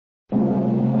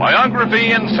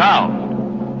Biography in Sound.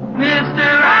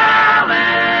 Mr.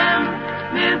 Allen!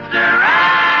 Mr.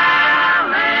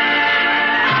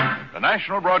 Allen! The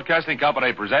National Broadcasting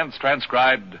Company presents,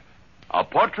 transcribed, A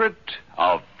Portrait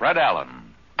of Fred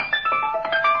Allen.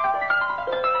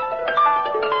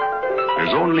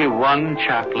 There's only one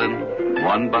Chaplin,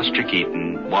 one Buster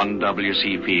Keaton, one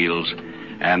W.C. Fields,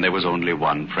 and there was only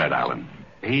one Fred Allen.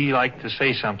 He liked to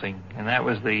say something, and that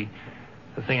was the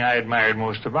thing I admired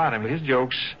most about him. His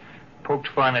jokes poked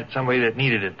fun at somebody that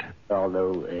needed it.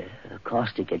 Although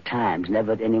caustic at times,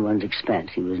 never at anyone's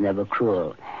expense. He was never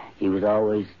cruel. He was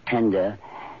always tender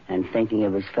and thinking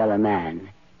of his fellow man.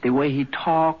 The way he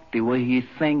talked, the way he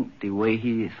think, the way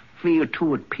he feel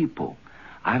toward people,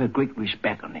 I have a great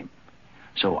respect on him.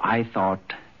 So I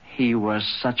thought he was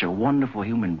such a wonderful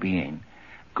human being.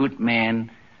 Good man,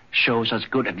 shows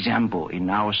such good example in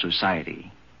our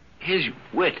society. His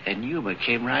wit and humor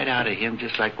came right out of him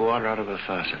just like water out of a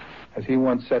faucet. As he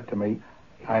once said to me,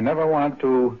 I never want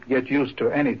to get used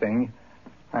to anything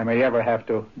I may ever have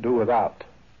to do without.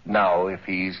 Now, if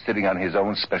he's sitting on his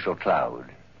own special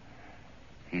cloud,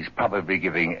 he's probably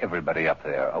giving everybody up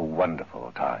there a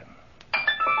wonderful time.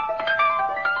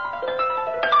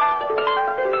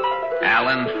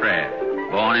 Allen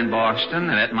Fred, born in Boston,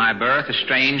 and at my birth a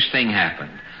strange thing happened.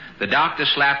 The doctor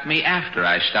slapped me after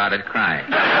I started crying.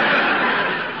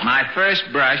 My first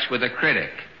brush with a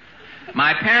critic.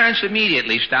 My parents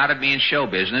immediately started me in show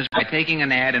business by taking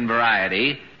an ad in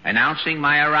Variety announcing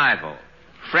my arrival.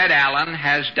 Fred Allen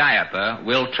has diaper,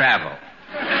 will travel.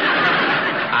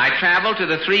 I traveled to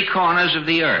the three corners of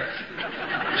the earth.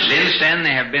 Since then,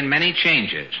 there have been many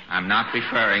changes. I'm not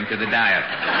referring to the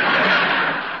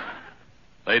diaper.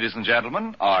 Ladies and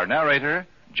gentlemen, our narrator,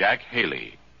 Jack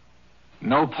Haley.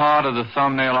 No part of the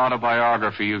thumbnail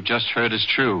autobiography you've just heard is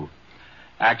true.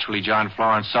 Actually, John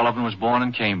Florence Sullivan was born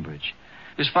in Cambridge.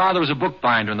 His father was a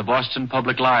bookbinder in the Boston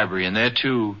Public Library, and there,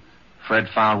 too, Fred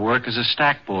found work as a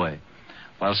stack boy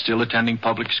while still attending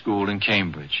public school in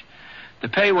Cambridge. The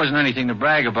pay wasn't anything to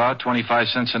brag about, 25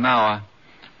 cents an hour.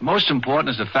 Most important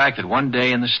is the fact that one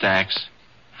day in the stacks,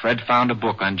 Fred found a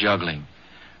book on juggling.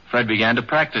 Fred began to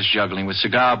practice juggling with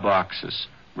cigar boxes,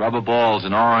 rubber balls,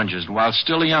 and oranges, and while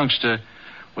still a youngster,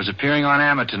 was appearing on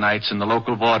amateur nights in the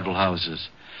local vaudeville houses.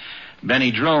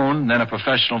 Benny Drone, then a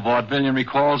professional vaudevillian,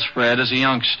 recalls Fred as a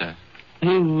youngster.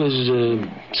 He was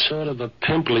sort of a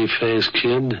pimply-faced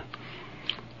kid,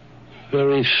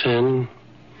 very thin,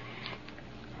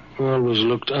 always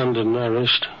looked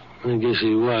undernourished. I guess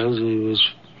he was. He was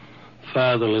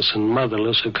fatherless and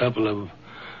motherless. A couple of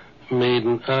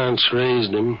maiden aunts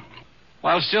raised him.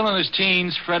 While still in his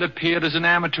teens, Fred appeared as an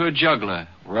amateur juggler,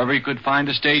 wherever he could find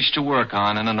a stage to work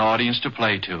on and an audience to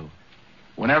play to.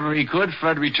 Whenever he could,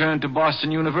 Fred returned to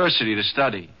Boston University to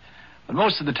study. But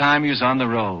most of the time, he was on the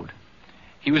road.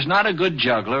 He was not a good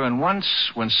juggler, and once,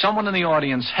 when someone in the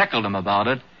audience heckled him about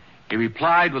it, he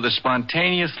replied with a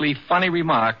spontaneously funny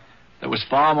remark that was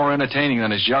far more entertaining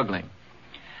than his juggling.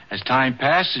 As time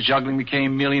passed, his juggling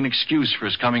became merely an excuse for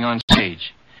his coming on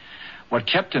stage. What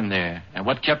kept him there, and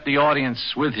what kept the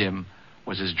audience with him,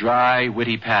 was his dry,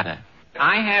 witty patter.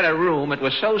 I had a room. It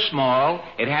was so small,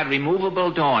 it had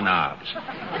removable doorknobs.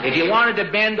 If you wanted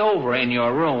to bend over in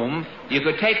your room, you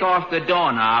could take off the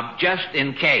doorknob just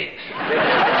in case.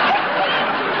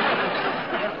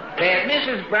 At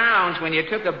Mrs. Brown's, when you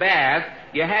took a bath,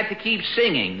 you had to keep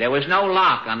singing. There was no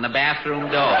lock on the bathroom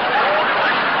door.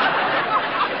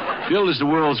 Billed as the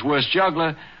world's worst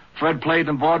juggler, Fred played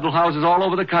in vaudeville houses all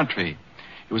over the country.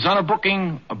 It was on a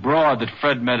booking abroad that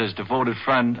Fred met his devoted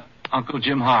friend, Uncle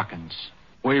Jim Hawkins.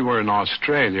 We were in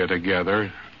Australia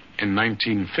together in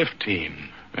 1915,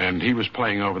 and he was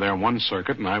playing over there on one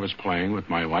circuit, and I was playing with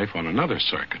my wife on another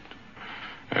circuit.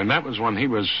 And that was when he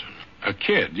was a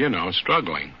kid,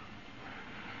 struggling.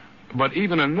 But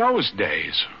even in those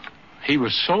days, he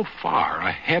was so far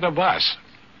ahead of us,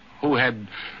 who had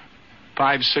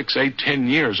 5, 6, 8, 10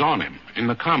 years on him in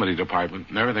the comedy department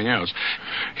and everything else.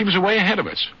 He was way ahead of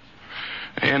us.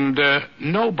 And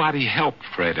nobody helped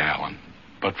Fred Allen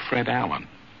but Fred Allen.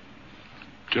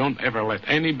 Don't ever let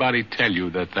anybody tell you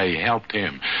that they helped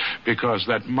him, because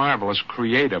that marvelous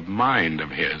creative mind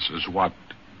of his is what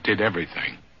did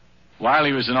everything. While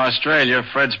he was in Australia,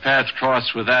 Fred's path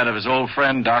crossed with that of his old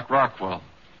friend, Doc Rockwell.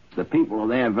 The people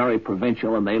there are very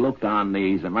provincial, and they looked on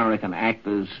these American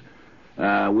actors.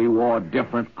 We wore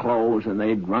different clothes, and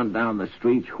they'd run down the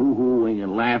streets hoo-hooing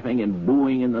and laughing and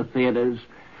booing in the theaters.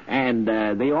 And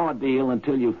the ordeal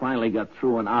until you finally got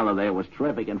through and out of there was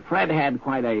terrific. And Fred had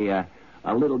quite a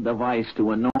little device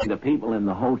to annoy the people in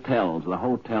the hotels, the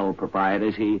hotel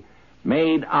proprietors. He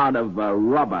made out of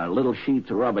rubber, little sheets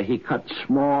of rubber. He cut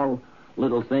small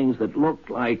little things that looked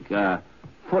like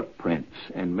footprints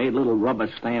and made little rubber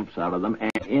stamps out of them.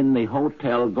 And in the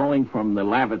hotel, going from the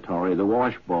lavatory, the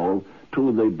wash bowl,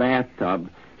 to the bathtub,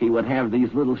 he would have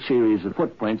these little series of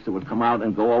footprints that would come out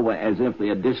and go over as if they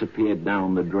had disappeared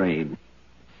down the drain.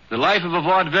 The life of a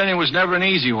vaudevillian was never an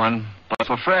easy one, but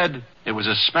for Fred, it was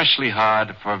especially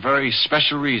hard for a very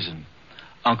special reason.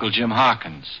 Uncle Jim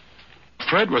Harkins.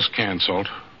 Fred was canceled,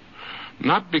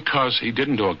 not because he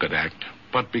didn't do a good act,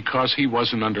 but because he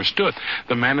wasn't understood.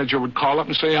 The manager would call up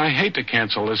and say, I hate to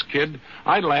cancel this kid.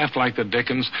 I laughed like the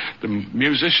dickens. The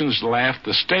musicians laughed,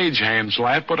 the stagehands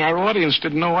laughed, but our audience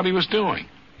didn't know what he was doing,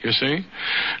 you see?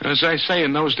 And as I say,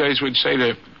 in those days, we'd say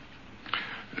to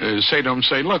him,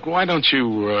 look, why don't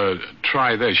you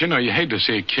try this? You know, you hate to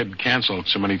see a kid canceled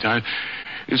so many times.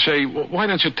 You'd say, well, why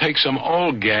don't you take some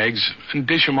old gags and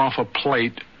dish them off a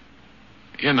plate,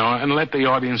 you know, and let the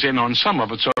audience in on some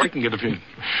of it so they can get a few.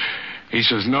 He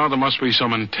says, no, there must be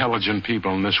some intelligent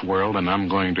people in this world, and I'm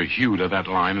going to hew to that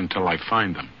line until I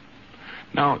find them.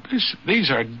 Now,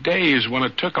 these are days when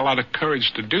it took a lot of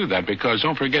courage to do that, because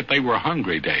don't forget, they were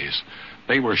hungry days.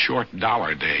 They were short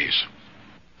dollar days.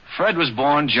 Fred was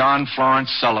born John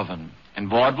Florence Sullivan. In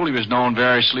vaudeville, he was known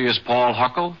variously as Paul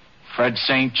Huckle, Fred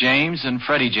St. James, and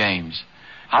Freddie James.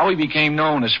 How he became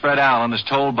known as Fred Allen is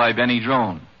told by Benny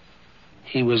Drone.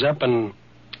 He was up in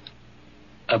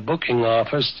a booking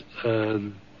office.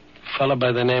 A fellow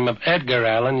by the name of Edgar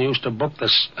Allen used to book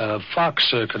the Fox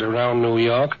circuit around New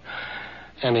York,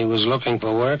 and he was looking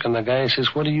for work, and the guy says,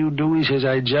 what do you do? He says,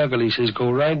 I juggle. He says,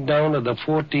 go right down to the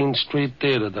 14th Street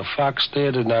Theater, the Fox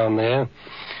Theater down there,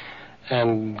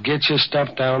 and get your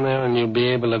stuff down there, and you'll be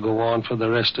able to go on for the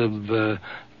rest of the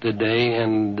day,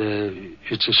 and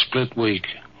it's a split week.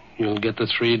 You'll get the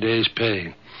 3 days'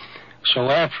 pay.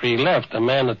 So after he left, the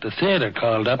man at the theater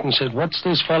called up and said, what's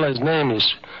this fellow's name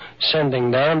he's sending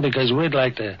down? Because we'd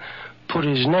like to put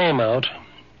his name out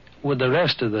with the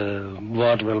rest of the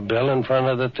vaudeville bill in front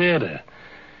of the theater.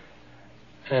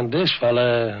 And this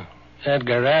fella,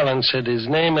 Edgar Allen, said his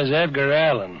name is Edgar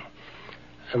Allen.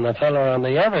 And the fellow on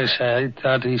the other side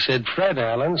thought he said Fred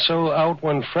Allen, so out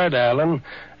went Fred Allen,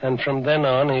 and from then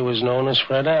on he was known as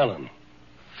Fred Allen.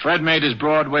 Fred made his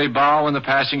Broadway bow in the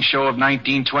passing show of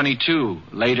 1922.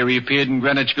 Later he appeared in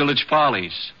Greenwich Village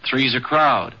Follies, Three's a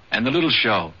Crowd, and The Little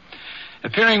Show.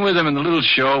 Appearing with him in The Little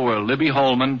Show were Libby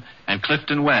Holman and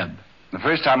Clifton Webb. The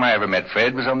first time I ever met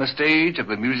Fred was on the stage of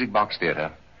the Music Box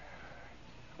Theater.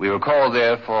 We were called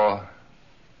there for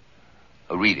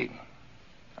a reading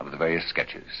of the various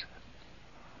sketches.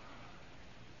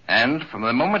 And from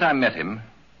the moment I met him,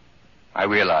 I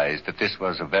realized that this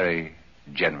was a very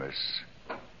generous,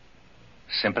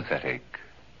 sympathetic,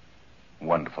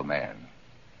 wonderful man.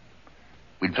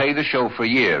 We'd played the show for a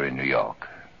year in New York,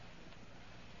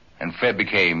 and Fred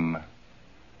became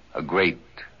a great,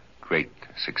 great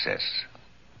success.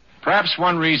 Perhaps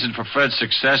one reason for Fred's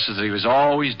success is that he was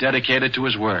always dedicated to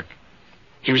his work.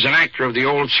 He was an actor of the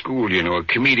old school, you know, a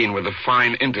comedian with a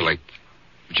fine intellect.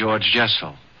 George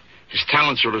Jessel. His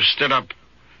talents would have stood up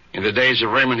in the days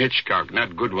of Raymond Hitchcock,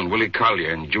 Nat Goodwin, Willie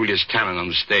Collier, and Julius Tannen on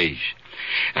the stage.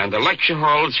 And the lecture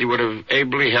halls, he would have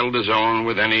ably held his own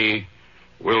with any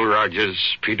Will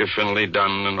Rogers, Peter Finlay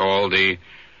Dunn, and all the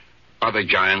other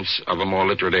giants of a more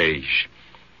literate age.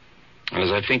 And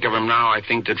as I think of him now, I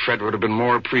think that Fred would have been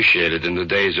more appreciated in the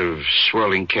days of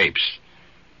swirling capes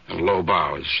and low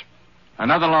bows.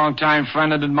 Another longtime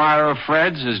friend and admirer of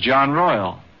Fred's is John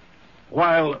Royal.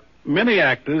 While many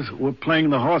actors were playing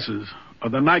the horses or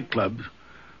the nightclubs,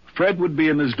 Fred would be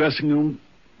in his dressing room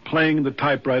playing the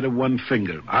typewriter one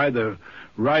finger, either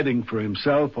writing for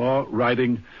himself or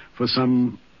writing for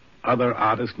some other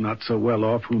artist not so well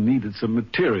off who needed some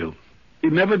material. He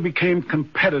never became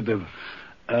competitive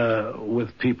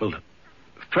with people.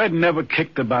 Fred never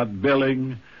kicked about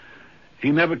billing.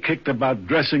 He never kicked about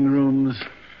dressing rooms.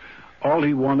 All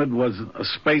he wanted was a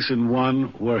space in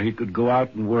one where he could go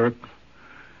out and work.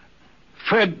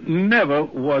 Fred never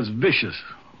was vicious.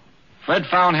 Fred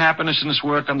found happiness in his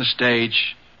work on the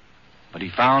stage, but he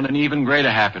found an even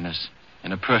greater happiness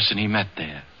in a person he met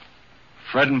there.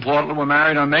 Fred and Portland were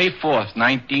married on May 4th,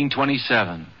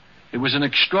 1927. It was an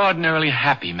extraordinarily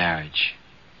happy marriage.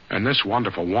 And this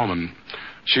wonderful woman,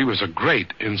 she was a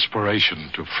great inspiration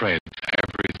to Fred,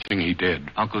 everything he did.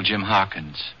 Uncle Jim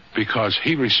Harkins. because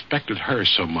he respected her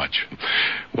so much.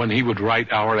 When he would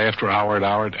write hour after hour,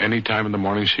 at any time in the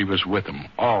morning, she was with him,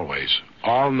 always.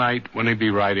 All night when he'd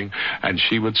be writing, and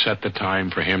she would set the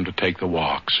time for him to take the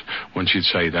walks. When she'd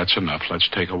say, that's enough, let's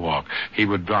take a walk, he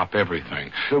would drop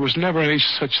everything. There was never any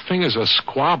such thing as a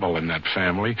squabble in that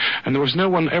family, and there was no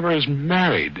one ever as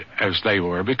married as they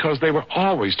were, because they were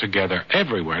always together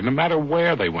everywhere, no matter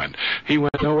where they went. He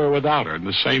went nowhere without her, and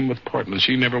the same with Portland.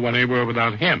 She never went anywhere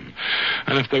without him.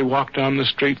 And if they walked down the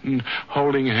street and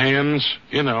holding hands,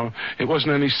 you know, it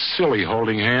wasn't any silly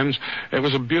holding hands. It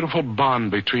was a beautiful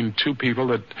bond between two people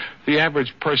that the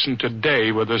average person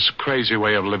today with this crazy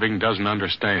way of living doesn't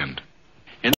understand.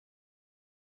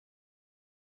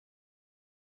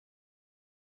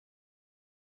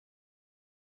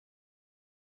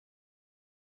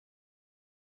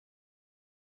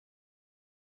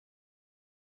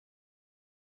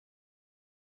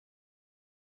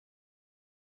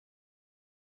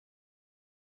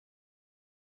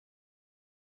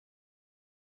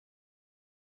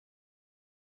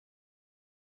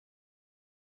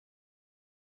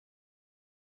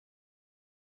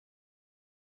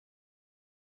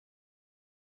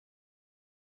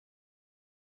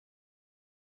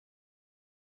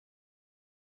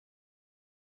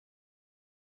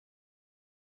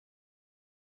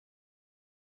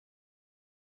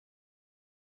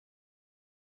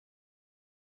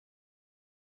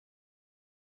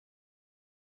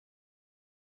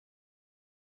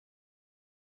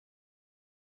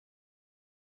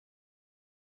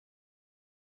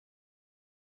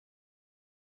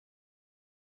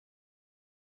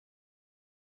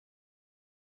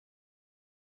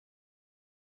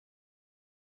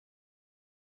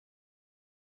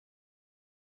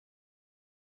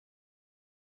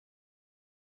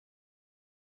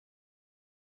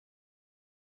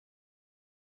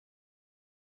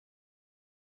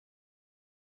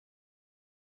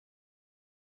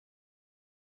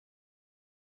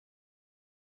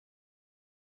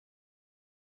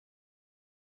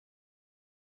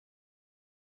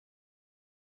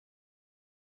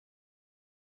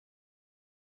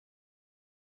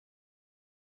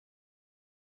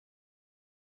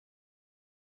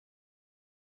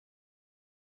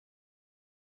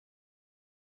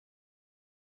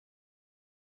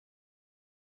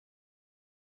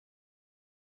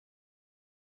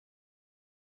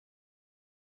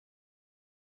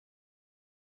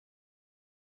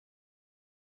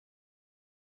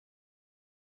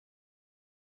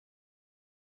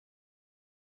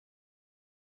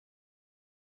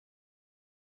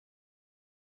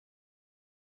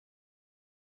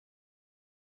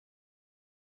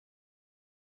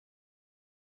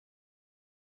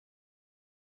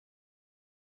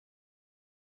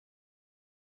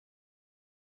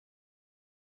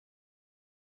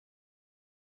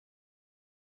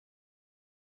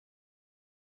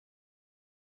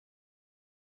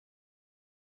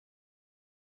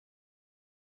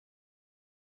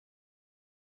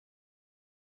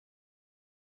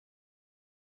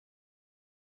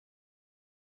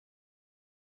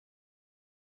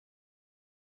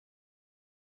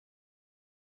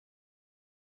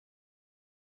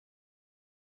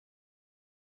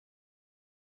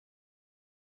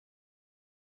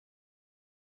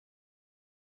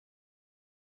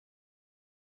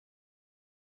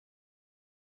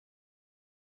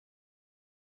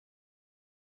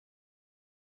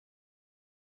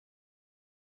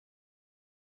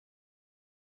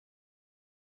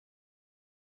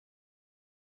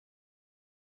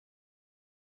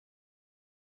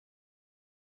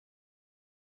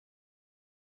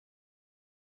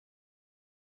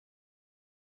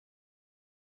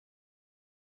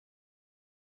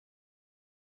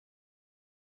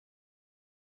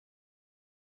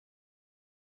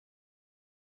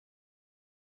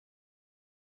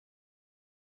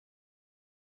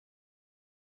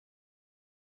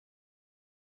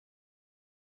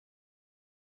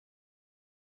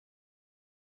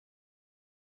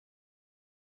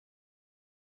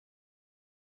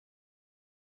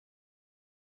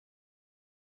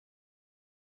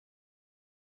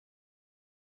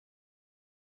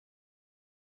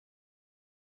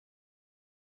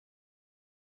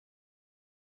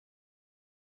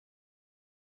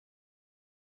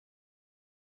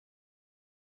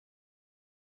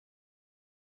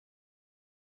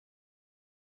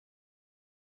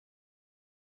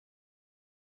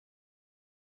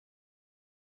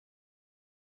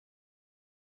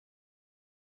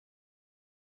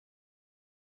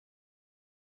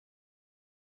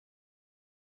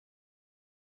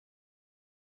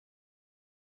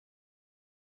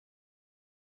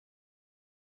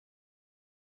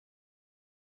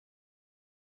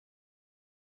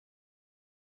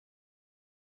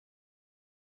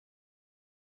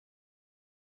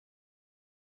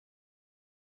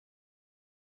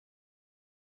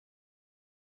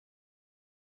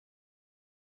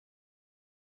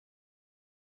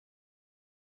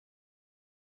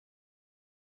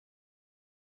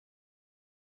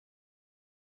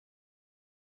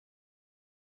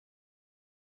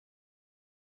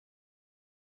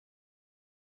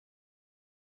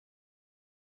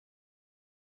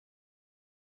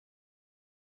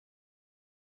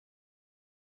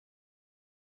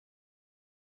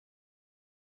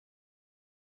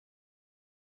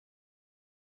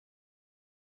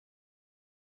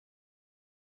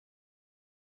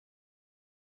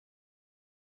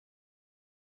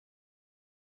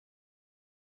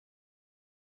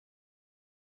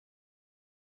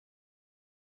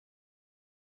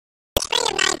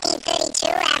 1932,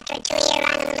 after a 2-year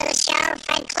run of the little show,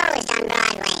 Fred closed on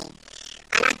Broadway.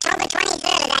 On October 23rd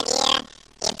of that year,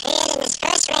 he appeared in his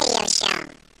first radio show.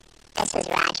 This is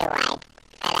Roger White,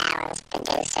 Fred Allen's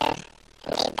producer,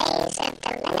 in the days of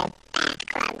the Linnet Bath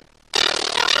Club.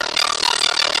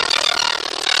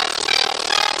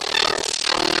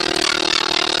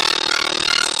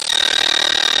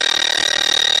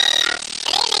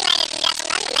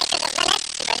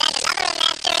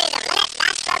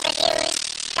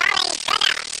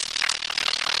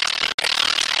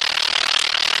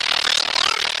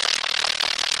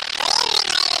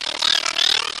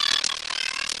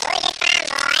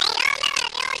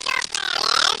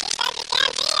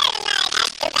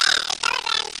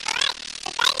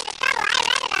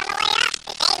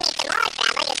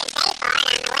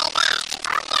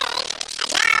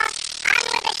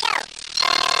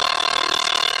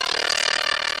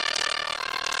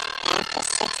 After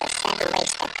 6 or 7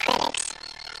 weeks, the critics,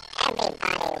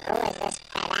 everybody, who is this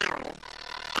Fred Allen?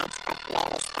 That's what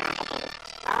really started him.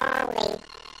 All the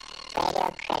radio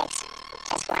critics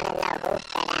just want to know who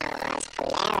Fred Allen was. From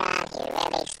there on, he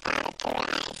really started to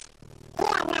rise. He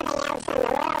had nothing else in the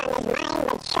world on his mind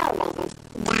but show business,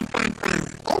 Doc Rockwell. He didn't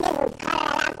cut it up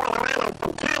with a lot of photography or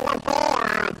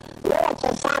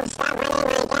do-it-yourself stuff or anything like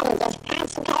that. He just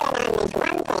concentrated on this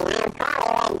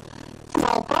one thing.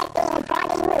 I'll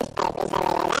probably read, say, 13 or 14 newspapers every day. That was part of it, but he concentrated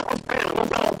on that one thing,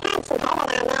 and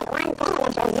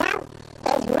as a result, his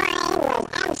mind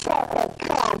was absolutely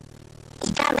clear.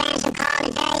 His programs are called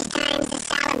at various times the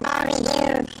Salad Bowl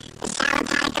Review, the Salad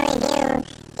Particle Review,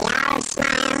 the Hour of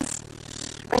Smiles,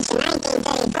 which in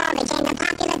 1934 became the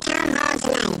popular Town Hall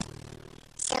Tonight.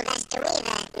 Sylvester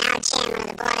Weaver, now chairman of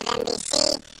the board of NBC,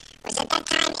 was at that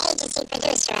time agency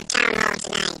producer of Town Hall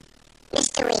Tonight.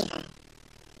 Mr. Weaver.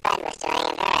 Fred was doing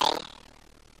a very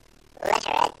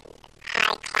literate,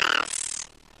 high-class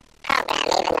program,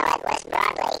 even though it was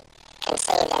broadly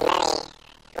conceived in many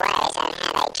ways and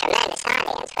had a tremendous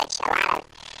audience, which a lot of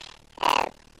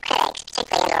critics,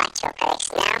 particularly intellectual critics,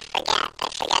 now forget. They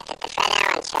forget that the Fred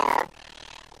Allen Show,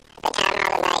 the Town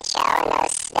Hall Tonight Show in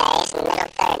those days, in the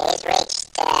middle 30s, reached,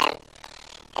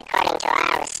 according to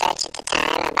our research at the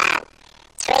time, about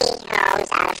 3 homes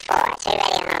out of 4, 3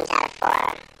 radio homes out of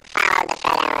 4 followed the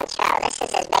Fred Allen Show. This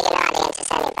is as big an audience as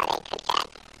anybody could get.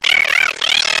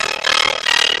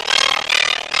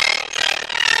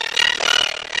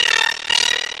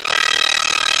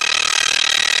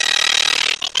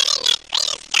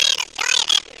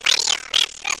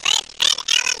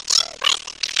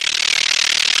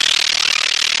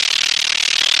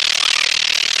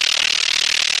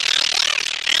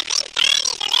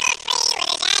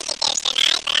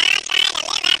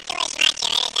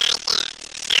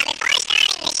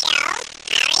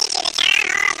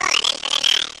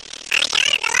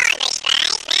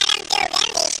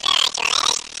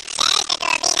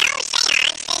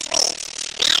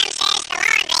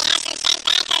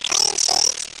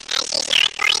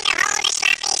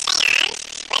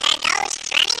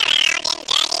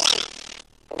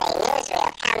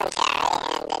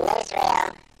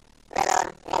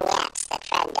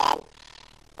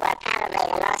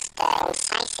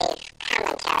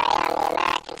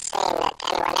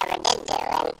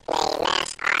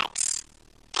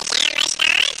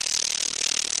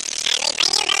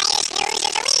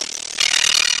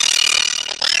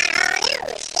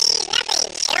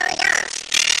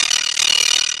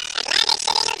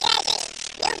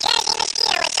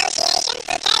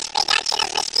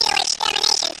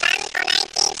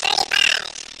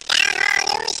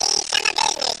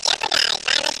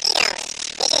 Mosquitoes.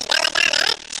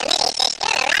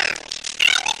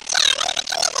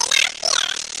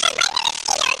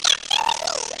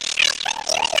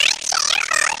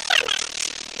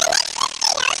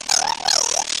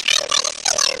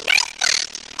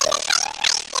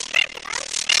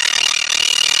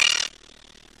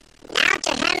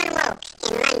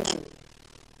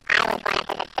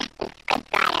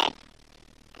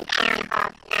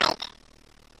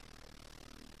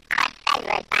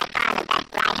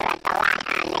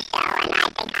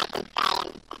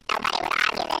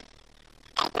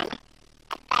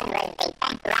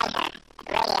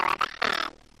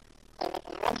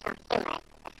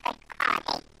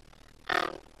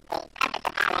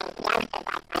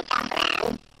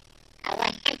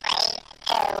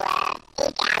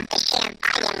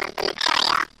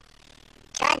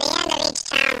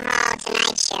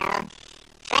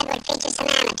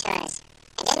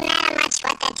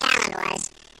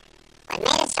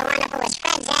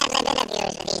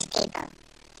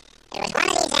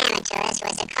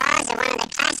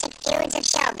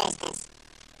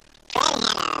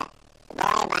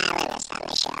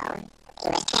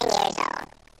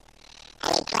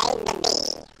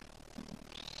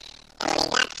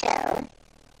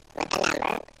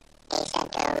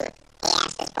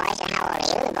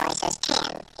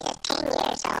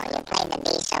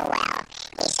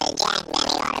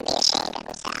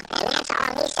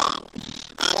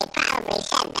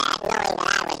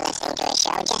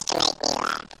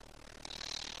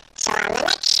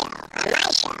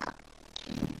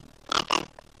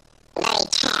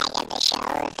 tag of the show, the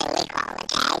thing we call the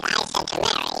tag, I said to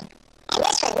Mary, and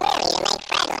this was merely to make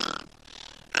Fred laugh.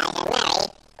 I said, Mary,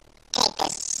 take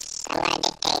this. I'm going to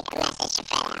dictate a message to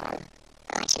Fred Allen.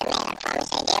 I want you to mail it for me.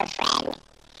 Say, dear Fred,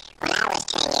 when I was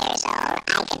 10 years old,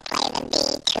 I could play the B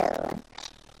too.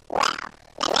 Well,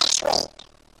 the next week,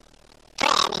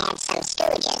 Fred had some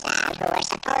stooges on who were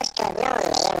supposed to have known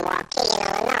me in Waukegan,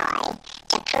 Illinois,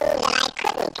 to prove that I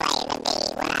couldn't play the B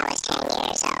when I was 10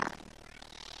 years old.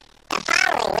 The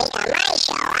following week on my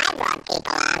show, I brought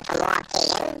people on from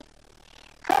Waukegan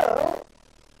who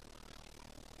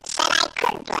said I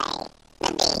could play the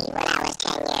B when I was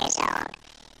 10 years old.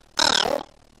 And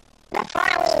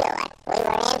before we knew it, we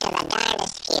were into the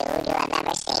darndest feud you have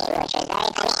ever seen, which was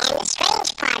very funny. And the strange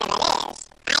part of it is,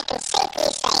 I can safely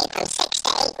say from 6 to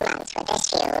 8 months with this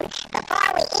feud before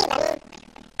we even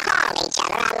called each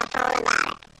other on the phone about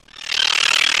it.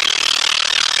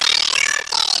 Don't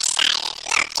get excited.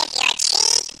 Look, if you're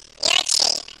cheap, you're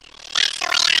cheap. That's the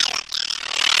way I look at it.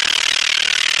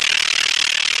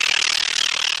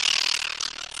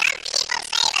 Some people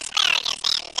save asparagus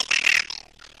ends. It's a hobby. My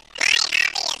hobby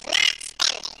is not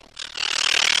spending.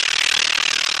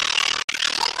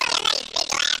 I think we'll end these big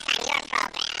laughs on your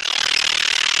program.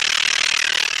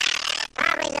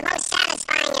 Probably the most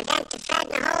satisfying event to Fred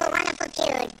in the whole wonderful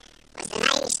feud was the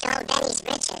night he stole Benny's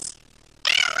riches.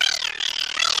 Now, wait a minute.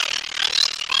 The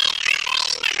next Fred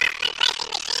operating the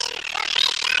Hoffman pressing machine will press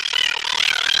your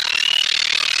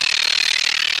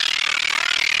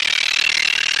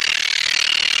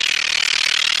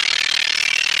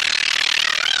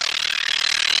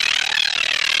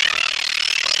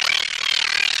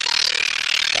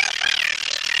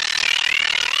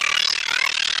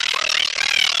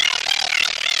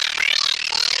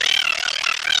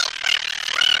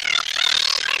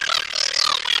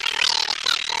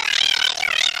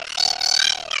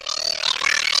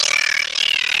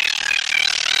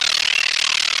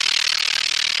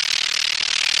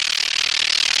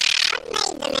What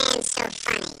made the man so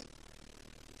funny?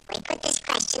 We put this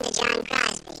question to John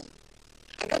Crosby.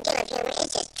 A good deal of humor is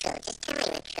just truth, just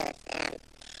telling the truth.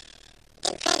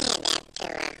 And Fred had that to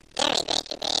a very great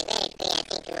degree, I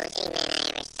think the most any man I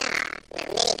ever saw. Now,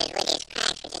 many of his wittiest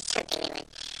cracks were just something that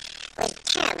was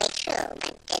terribly true,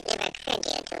 but it never occurred to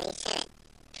you until he said it.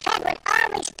 Fred would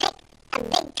always pick a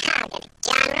big target,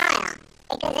 John Royal,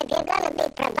 because if you're going to be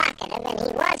provocative, and he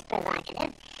was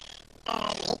provocative,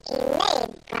 he made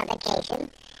provocation,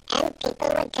 and people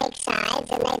would take sides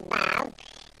and they'd bow,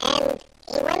 and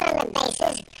he went on the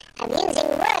basis of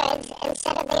using words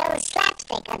instead of the old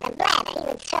slapstick or the blather. He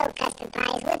would throw custard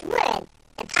pies with words.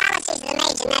 The policies of the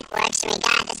major networks in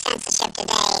regard to censorship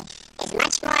today is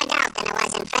much more adult than it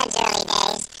was in Fred's early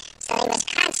days, so he was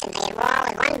constantly at war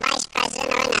with one vice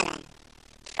president or another.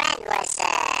 Fred was a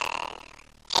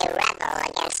rebel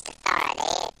against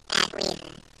authority.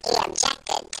 He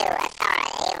objected to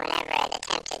authority whenever it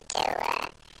attempted to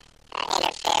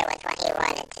interfere with what he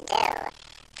wanted to do.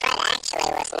 Fred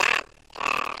actually was not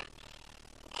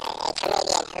a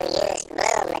comedian who used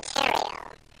blue material,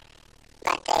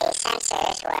 but the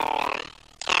censors were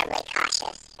terribly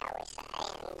cautious, shall we say,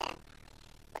 and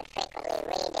would frequently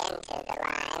read into the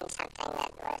line something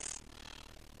that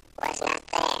was not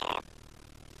there.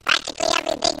 Practically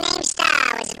every big-name star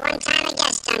was at one time a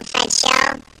guest on Fred's show.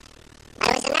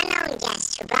 There was an unknown guest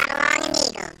who brought along an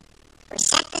eagle, who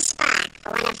set the spark for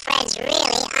one of Fred's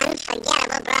really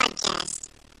unforgettable broadcasts.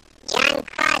 John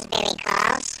Crosby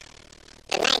recalls,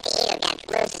 the night the eagle got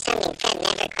loose is something Fred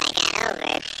never quite got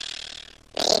over.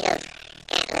 The eagle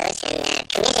got loose and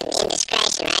committed an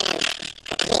indiscretion right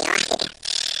on the audience.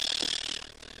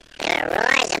 There were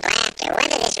roars of laughter.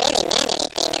 Whether this really meant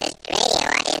anything to the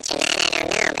radio audience or not, I don't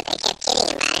know, but they kept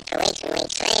kidding about it for weeks and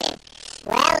weeks later.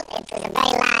 Well, it was a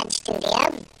very large studio,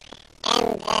 and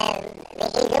the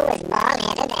eagle was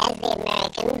bald-headed, as the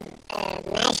American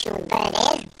national bird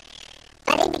is,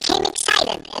 but he became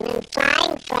excited, and in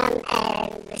flying from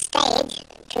the stage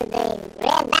to the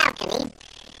rear balcony,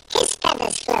 his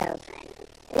feathers flew.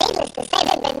 Needless to say,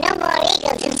 there'd been no more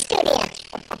eagles in studio.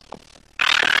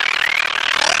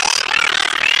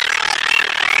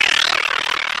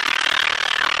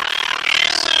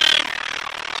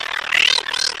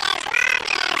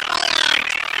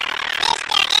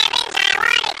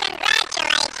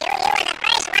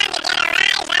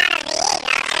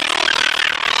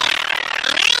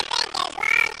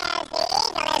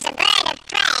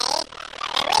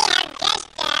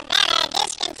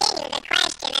 Discontinue the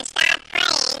question and start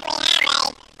praying. We have a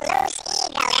loose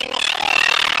eagle in the studio.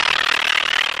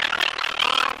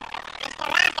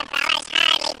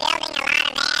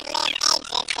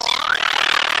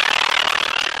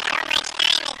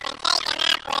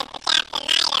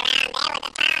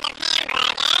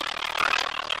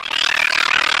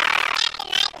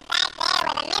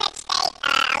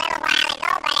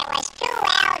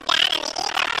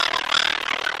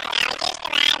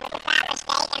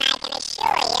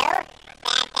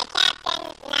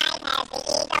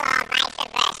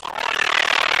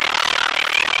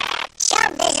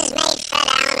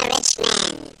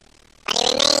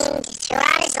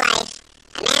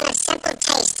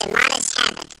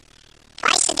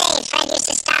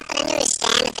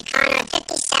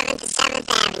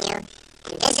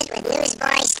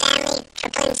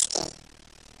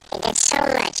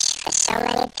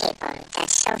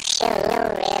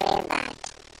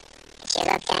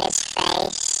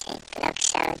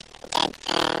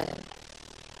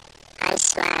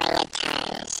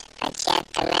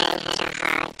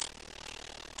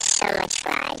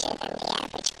 larger than the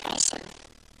average person.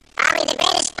 Probably the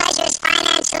greatest pleasure his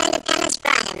financial independence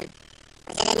brought him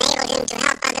was it enabled him to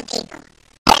help other people.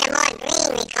 Furthermore, Green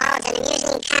recalls an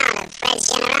amusing account of Fred's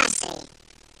generosity.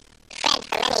 Fred,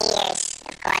 for many years,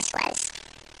 of course, was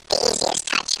the easiest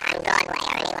touch on Broadway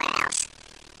or anywhere else.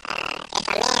 If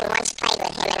a man once played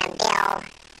with him in a bill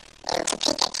in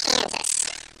Topeka, Kansas,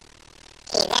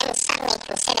 he then suddenly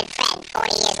considered Fred,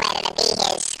 40 years later, to be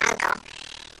his uncle,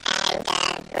 and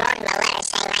wrote him a letter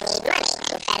saying, I need money,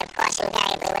 and Fred, of course,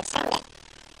 invariably would send it.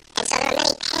 And so there were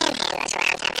many panhandlers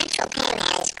around town, actual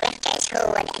panhandlers, grifters, who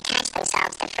would attach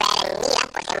themselves to Fred and meet up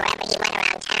with him wherever he went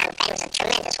around town. Fred was a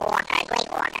tremendous walker, a great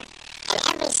walker. And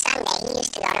every Sunday he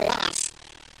used to go to Mass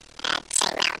at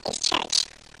St. Malachy's Church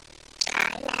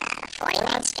on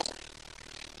 49th Street.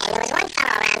 And there was one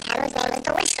fellow around town whose name was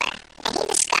the Whistler. And he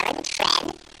discovered that Fred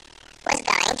was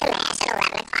going to Mass at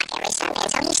 11 o'clock every Sunday.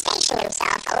 And so he stationed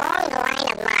himself along the line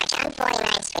of march on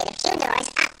 49th Street, a few doors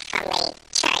up from the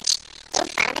church, in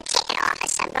front of a ticket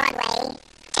office, a Broadway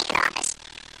ticket office.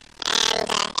 And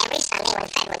every Sunday when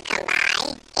Fred would come by,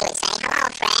 he would say, hello,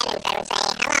 Fred, and Fred would say,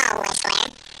 hello, Whistler,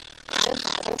 and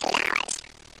hand him $2.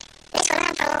 This went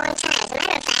on for a long time. As a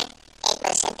matter of fact, it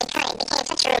became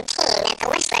such a routine that the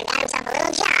Whistler got himself a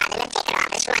little job in the ticket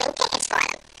office running tickets for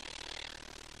them.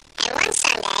 And one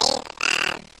Sunday,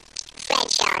 Fred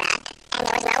showed up, and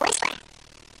there was no Whistler.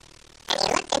 And he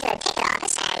looked into the ticket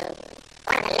office, and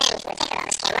one of the men from the ticket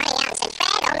office came running out and said,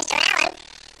 Fred, oh, Mr. Allen.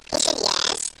 He said,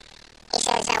 yes. He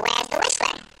says, where's the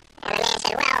Whistler? And the man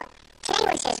said, well, today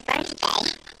was his birthday,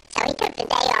 so he took the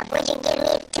day off. Would you give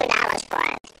me $2 for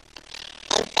it?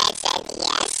 And Fred said,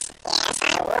 yes,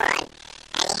 I would.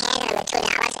 And he handed him the $2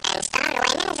 and started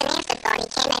away. And then as an afterthought, he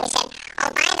came back and said,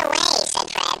 oh, by the way, said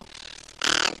Fred,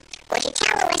 would you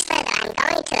tell the Whistler that I'm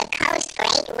going to the coast for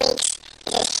 8 weeks?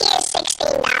 He says, here's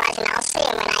 $16 and I'll see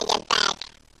him when I get back.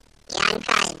 John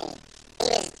Crosby. He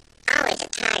was always a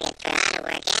target for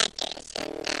out-of-work actors,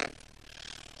 and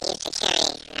he used to carry,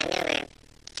 I remember,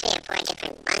 3 or 4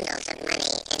 different bundles of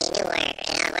money, and he knew where the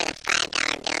 $5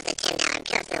 bills, the $10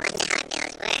 bills, and the $1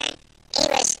 bills were. He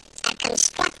was a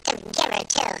constructive giver,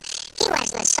 too. He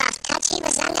wasn't a soft touch, he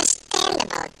was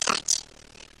understandable touch.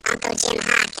 Uncle Jim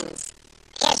Hawkins.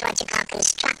 Here's what you call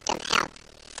constructive help.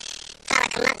 Fella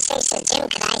come up and says, Jim,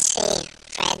 could I see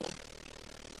Fred?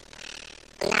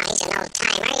 No, he's an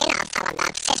old-timer, you know, a fellow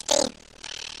about 50.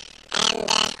 And,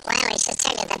 well, he says,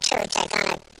 tell you the truth, they're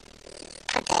gonna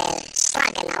put the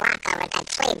slug in the lock over at that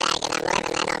flea bag and I'm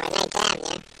living at over 9th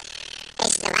Avenue. He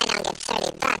says, if I don't get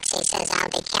 $30, he says, I'll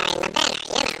be carrying the banner,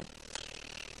 you know.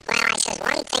 Well, I says,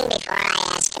 one thing before I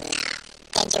ask him now.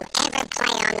 Did you ever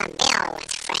play on the bill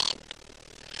with Fred?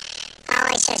 Oh,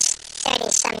 he says,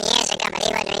 30-some years ago, but he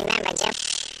wouldn't remember, Jim.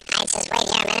 I says, wait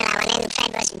here a minute. I went in,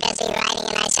 Fred was busy writing,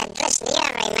 and I said, listen, do you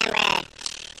ever remember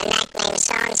an act named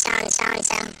so-and-so and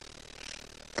so-and-so?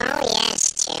 Oh,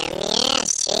 yes, Jim,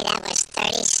 yes. Gee, that was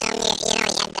 30-some years. You know,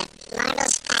 he had the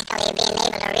marvelous faculty of being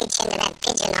able to reach into that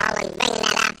pigeonhole and bring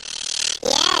that out.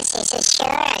 Yes, he says,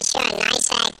 sure, nice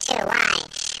act, too. Why?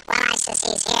 Well, I says,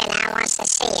 he's here now, wants to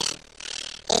see you.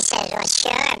 He says, well,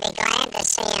 sure, I'd be glad to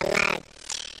see him.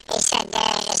 He said,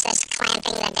 is this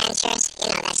clamping the dentures? You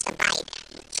know, that's the bite.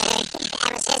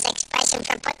 That was his expression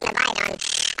for putting the bite on.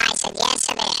 I said, yes,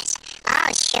 it is.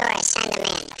 Oh, sure, send him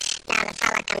in. Now the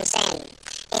fella comes in.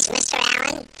 Is Mr.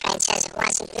 Allen? Fred says it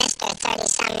wasn't Mr.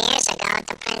 30-some years ago at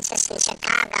the Princess in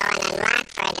Chicago and in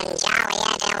Rockford and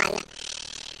Joliet, Illinois.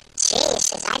 Gee, he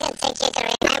says, I didn't think you could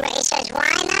remember. He says,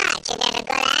 why not? You did a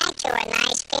good act. You were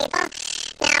nice people.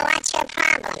 Now, what's your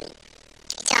problem?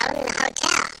 He told him in the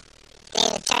hotel.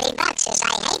 Needed $30. He says,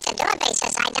 I hate to do it, but he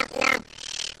says, I don't know.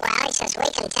 Well, he says, we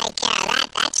can take care of that.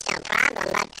 That's no problem.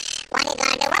 But what are you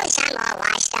going to do? Well, he says, I'm all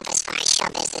washed up as far as show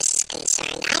business is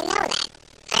concerned. I know that.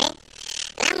 Right?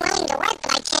 And I'm willing to work,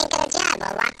 but I can't get a job.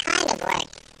 Well, what kind of work?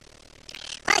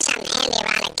 Well, he says, I'm handy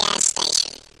around a gas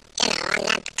station. You know, I'm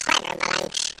not clever, but I'm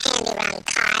handy around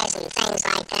cars and things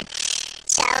like that.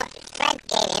 So Fred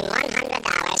gave him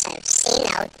 $100 of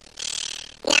C-note.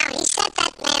 Now, he set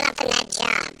that man up in that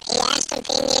job. He asked him if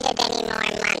he needed any more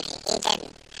money. He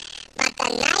didn't. But the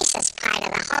nicest part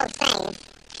of the whole thing,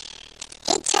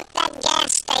 he took that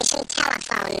gas station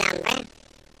telephone number,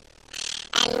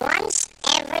 and once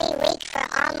every week for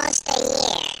almost a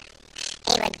year,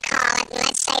 he would call it, and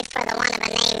let's say for the one of a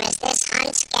name, is this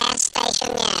Hunt's gas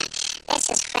station? Yeah. This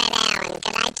is Fred Allen.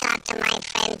 Could I talk to my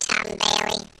friend Tom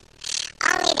Bailey?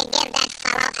 Only to give that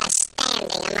fellow a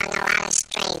standing among a lot of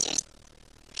strangers.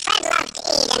 Fred loved to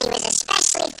eat, and he was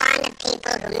especially fond of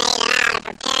people who made an art of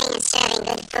preparing and serving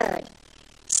good food.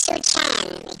 Sue Chan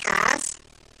recalls.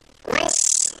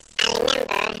 Once, I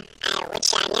remember,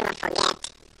 which I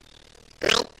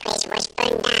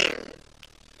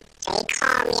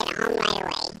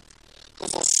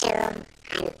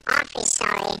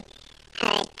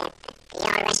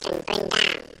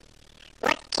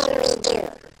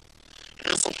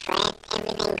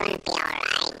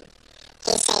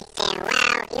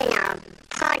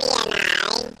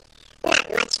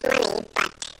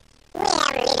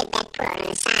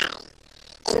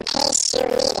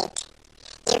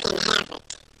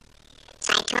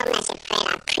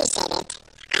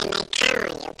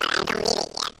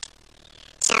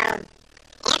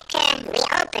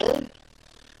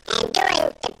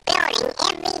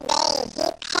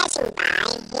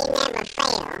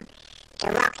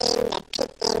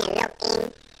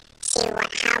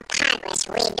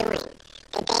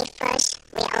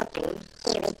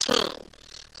return.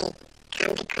 He'd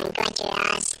come to congratulate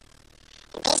us.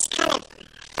 This kind of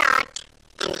thought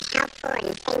and helpful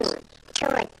and thinking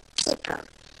toward people,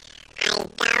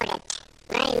 I doubt it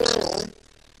very many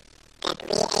that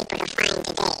we are able to find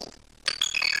today.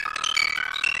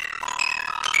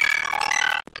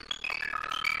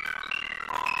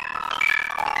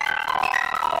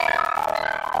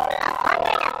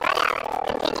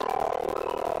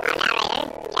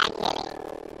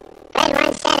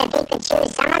 If he could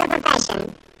choose some other profession,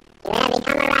 he would have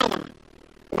become a writer.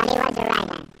 But he was a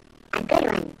writer. A good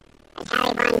one, as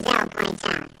Harry Von Zell points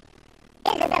out.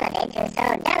 His ability to so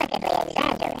delicately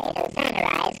exaggerate and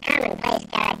satirize commonplace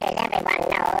characters everyone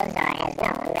knows or has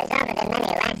known resulted in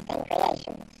many lasting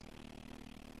creations.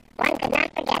 One could not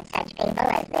forget such people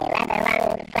as the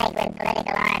leather-lunged, flagrant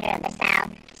political orator of the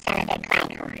South, Senator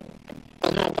Clyghorn.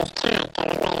 They had this character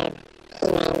that later he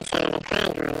named Senator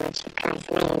Clyghorn, which of course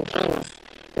made him famous.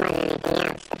 More than anything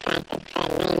else, the fact that Fred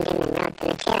named him and wrote the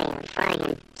material for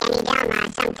him. Jenny Delmar,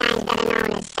 sometimes better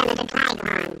known as Senator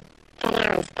Clyghorn. Fred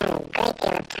Allen spent a great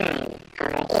deal of time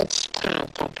over each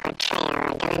character portrayal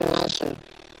or delineation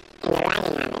in the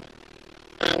writing of it.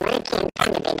 And when it came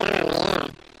time to be done on the air,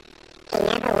 he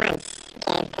never once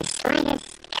gave the slightest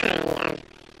kind of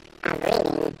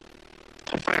reading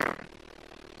to follow.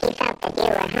 He felt that you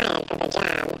were hired for the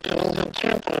job, and he had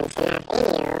confidence enough in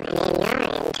you and in your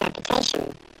interpretation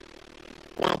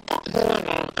that he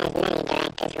never, as many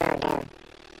directors will do,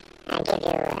 give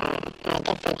you a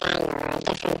different angle or a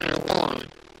different idea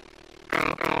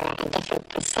or a different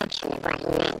perception of what he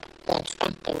meant. He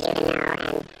expected you to know,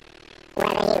 and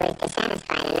whether he was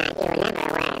dissatisfied or not, you were never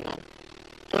aware of it.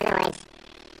 In other words,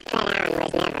 Fred Allen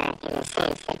was never, in the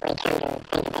sense that we come to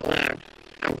think of it now,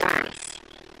 a boss.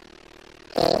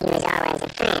 He was always a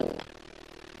friend.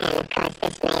 And of course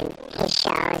this made his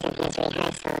shows and his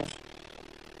rehearsals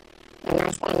the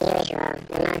most unusual,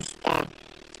 the most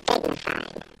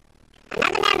dignified.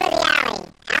 Another member of the alley,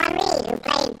 Alan Reed, who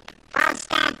played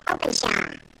Falstaff Openshaw.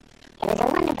 It was a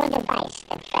wonderful device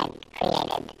that Fred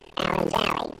created, Alan's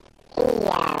alley. He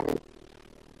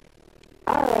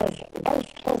always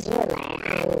based his humor on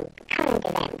current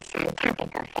events, on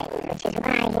topical things, which is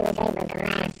why he was able to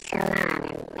last so long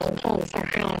and maintain so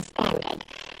high a standard.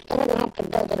 He didn't have to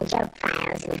dig in joke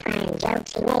files and find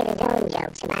jokes. He made his own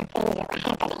jokes about things that were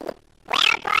happening. Well,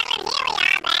 Portland, here we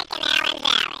are back in Allen's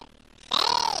alley.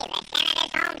 Say, the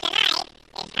senator's home tonight.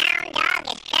 His hound dog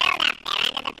is curled up there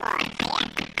under the porch. See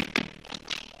it?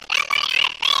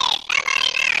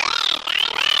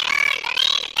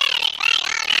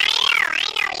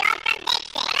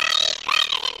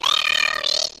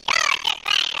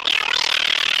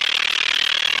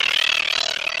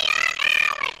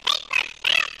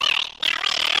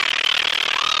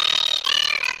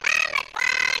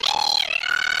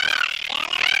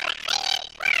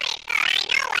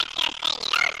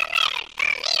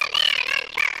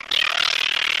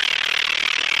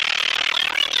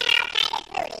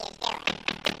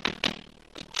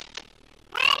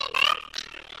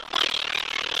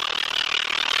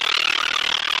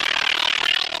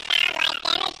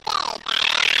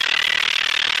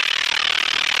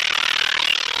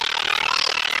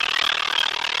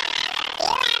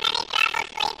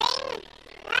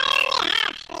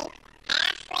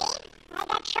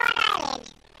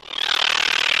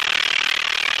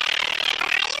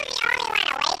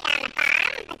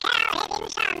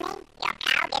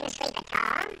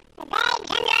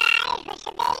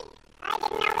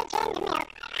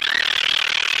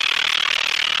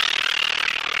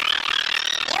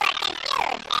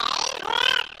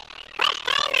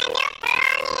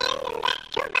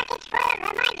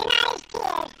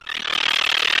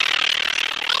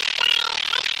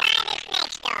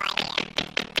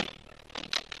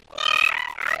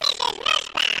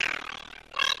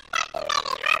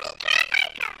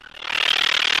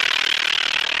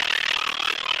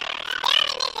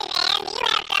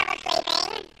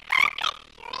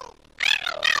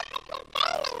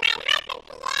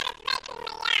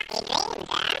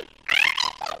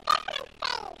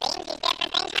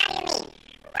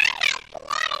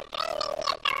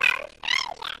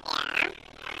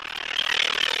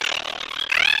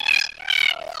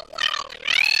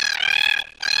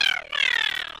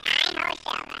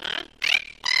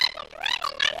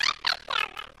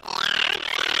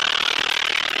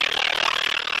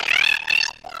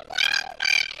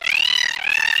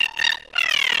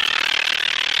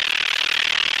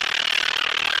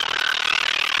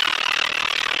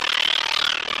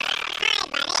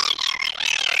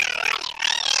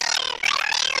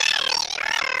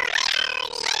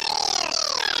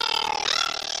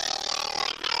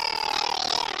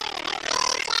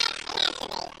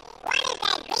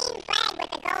 green flag with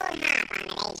the gold harp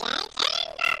on it, eh,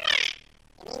 Jack?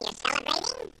 You mean you're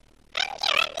celebrating? I'm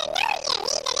sure the New Year,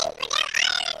 even infidel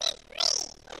Ireland is free.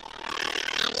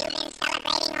 Have you been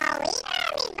celebrating all week?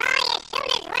 Oh, me boy, as soon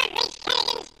as word reached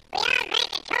Kennigan's, we all drank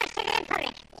a toast to the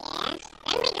Republic. Yes.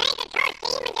 Then we drank a toast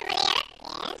to Eamon de Valera.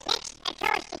 Yes. Next, a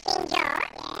toast to King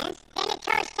George. Yes. Then a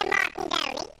toast to Martin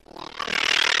Downey. Yes. Yes.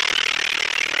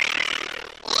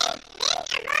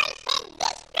 Then a voice said,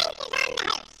 this drink is on the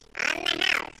house. On the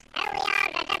house. How we all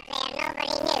got up there,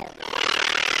 nobody knew.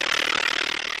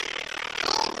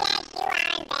 Hey, Jack, you are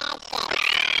in bad shape.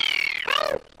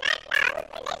 Well, not now,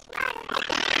 for this part.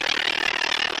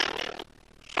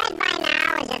 Fred by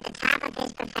now was at the top of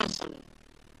his profession.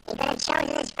 He could have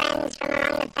chosen his friends from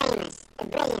among the famous, the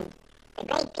brilliant, the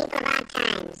great people of our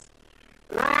times.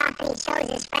 More often he chose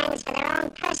his friends for their own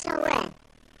personal worth,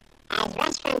 as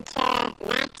restaurateur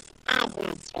Max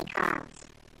Asmus recalls.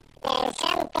 There are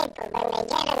some people, when they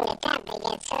get on the top, they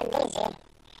get so dizzy.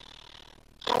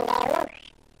 And they look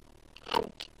at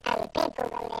people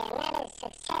when they're not as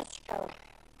successful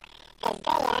as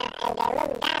they are, and they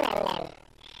look down on them.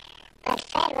 But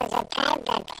Fred was a type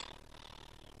that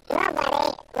nobody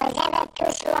was ever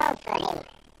too small for him.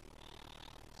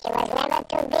 He was never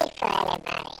too big for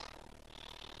anybody.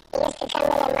 He used to come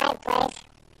into my place,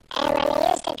 and when he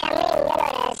used to come in, you know,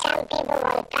 there are some people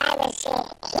want privacy.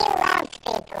 He loved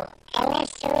people, and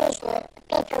that's the reason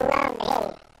people loved him.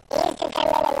 He used to come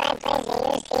into my place, and he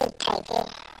used to eat turkey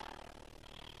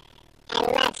and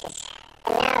matches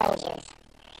and orange juice.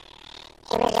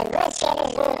 He was a good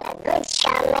citizen, a good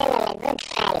showman, and a good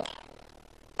friend.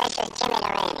 This was Jimmy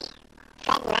Durante.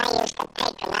 Fred and I used to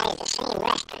patronize the same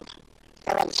restaurant,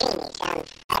 Luigini's on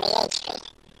 38th Street,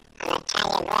 an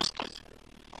Italian restaurant.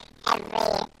 Every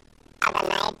other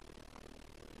night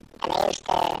when I used to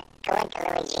go into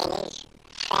Luigini's,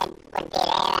 Fred would be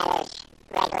there at his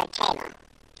regular table.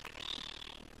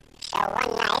 So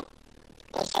one night,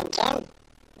 he said, Jim,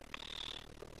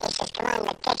 he says, come on in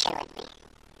the kitchen with me.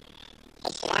 He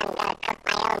said, I'm going to cook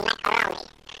my own macaroni.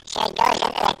 So he goes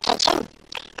into the kitchen.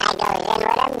 I goes in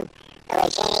with him.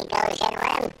 Luigini goes in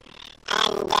with him.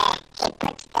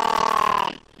 And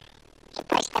he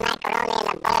puts the macaroni in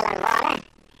the boiling water.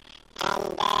 And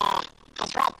as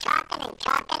we're talking and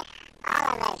talking, all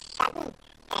of a sudden,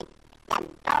 the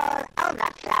bowl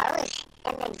overflows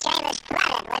and the jail is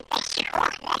flooded with this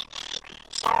water.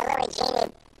 So Luigini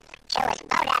threw his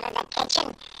boat out of the kitchen,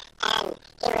 and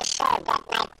he was served that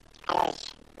night at his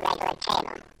regular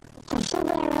table. The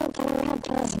figure went to my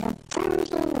place for 21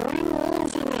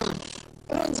 years and a half.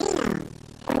 Luigino,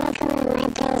 when they come to my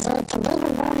place, ate the big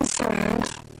bowl of salad,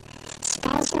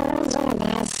 special original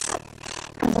best,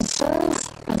 with the cheese,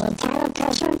 with the Italian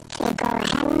prosciutto, they call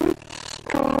ham,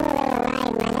 con la nuvola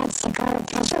lime, that's called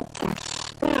prosciutto.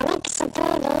 Now, next to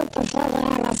play, they eat the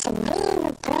figure, that's a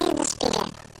big play the speaker.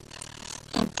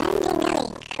 A plenty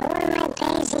garlic, all my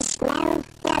place is smell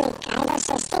garlic. I don't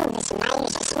say thing, it's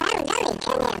nice to smell garlic,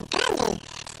 and they're plenty.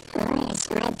 Oh, yes,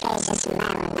 my place is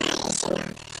smell nice, you know.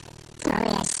 Oh,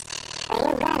 yes. Well,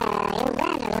 you gotta know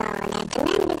that man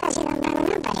because you don't know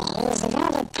nobody. He's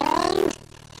very plain,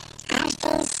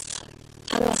 artist,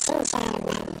 and a sincere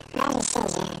man. Very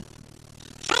sincere.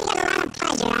 I got a lot of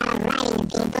pleasure out of writing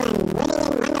to people and winning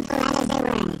in wonderful letters they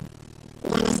were.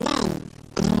 Dennis Day.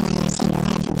 I received a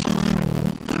letter from Fred Allen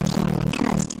out here on the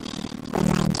coast. It was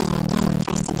like getting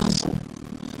first edition.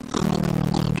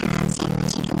 Everyone would get a call saying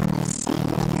what you come up with a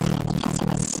letter because it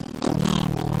was invariably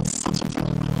it was such a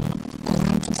funny letter. He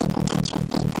loved to keep in touch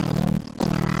with people. You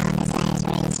know, all of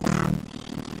his letters were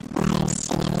in small letters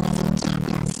and everything in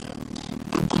capitals.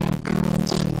 But they were all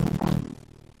gems of wit.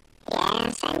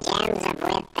 Yes, and gems of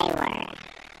wit they were.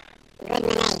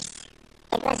 Goodman Ace.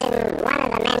 It was in one of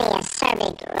the many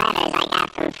acerbic letters I got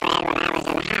from Fred when I was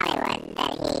in Hollywood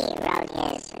that he wrote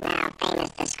his now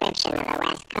famous description of the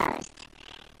West Coast.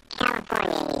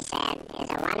 California, he said, is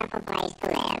a wonderful place to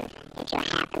live if you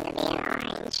happen to be an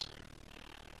orange.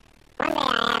 One day I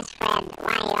asked Fred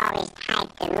why he always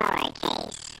typed in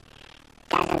lowercase.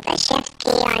 Doesn't the shift key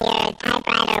on your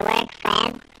typewriter work,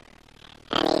 Fred?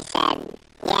 And he said,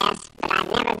 yes, but I've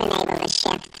never been able to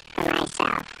shift for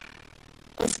myself.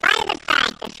 In spite of the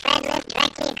fact that Fred lived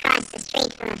directly across the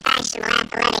street from a fashionable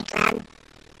athletic club,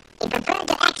 he preferred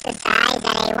to exercise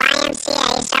at a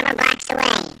YMCA several blocks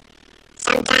away.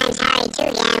 Sometimes Harry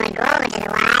Toogan would go over to the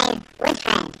Y with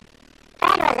Fred.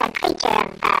 Fred was a creature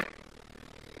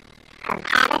of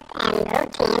habit and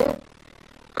routine,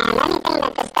 and anything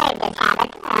that disturbed his habit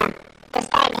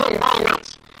disturbed him very much.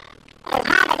 His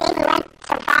habit even went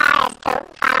so far as to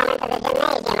follow him into the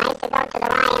gymnasium. I used to go to the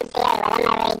YMCA with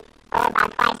him about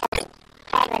twice a week.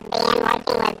 Fred would be in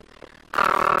working with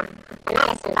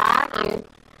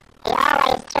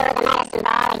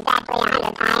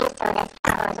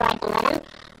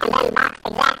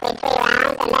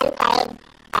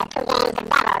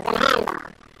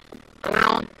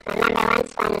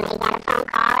once when he got a phone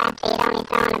call after he'd only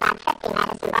thrown about 50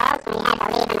 medicine balls, and he had to leave in a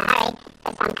hurry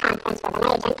for some conference with an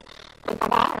agent. And for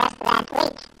the rest of that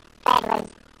week, Fred was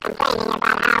complaining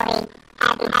about how he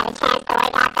hadn't had a chance to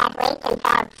work out that week and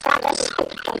felt sluggish and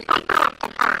not up to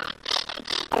par.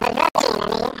 It was routine,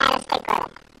 and he had to stick with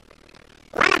it.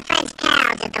 One of Fred's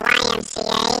pals at the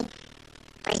YMCA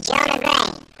was Joe DeGray.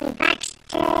 We boxed,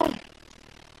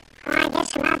 I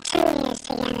guess about 2 years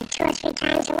together, 2 or 3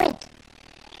 times a week.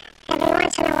 Every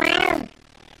once in a while,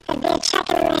 there'd be a check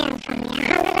in the mail for me,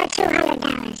 $100 or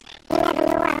 $200. You never knew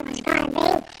what it was going to be,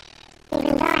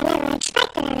 even though I never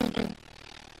expected anything.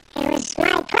 It was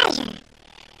my pleasure.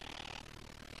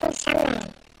 He's some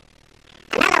man.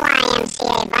 Another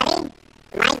YMCA buddy,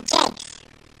 Mike Jakes.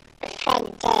 Fred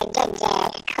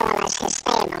did call us his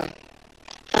stable.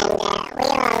 And we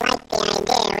all liked the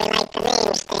idea. We liked the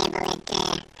name stable.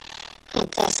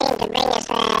 It seemed to bring us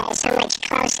so much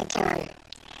closer to him.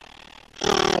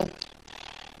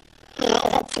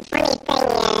 It's a funny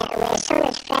thing, as soon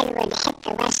as Fred would hit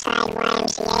the West Side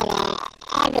YMCA,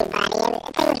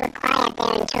 things were quiet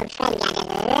there until Fred got it.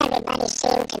 And everybody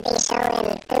seemed to be so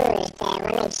enthused when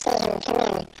they'd see him come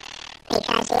in,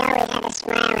 because he always had a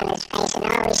smile on his face and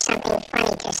always something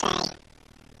funny to say.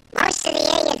 Most of the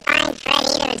year you'd find Fred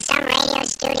either in some radio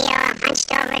studio or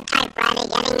hunched over a typewriter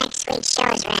getting next week's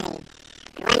shows ready.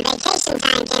 But when vacation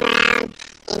time came around,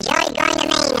 he enjoyed going to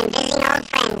Maine and visiting old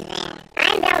friends there.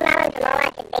 I'm Bill Mullen from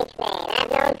Orchard Beach, Maine. I've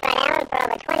known Fred Allen for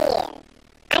over 20 years.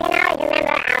 I can always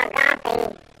remember our golfing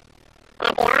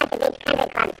at the Orchard Beach Country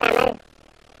Club summers.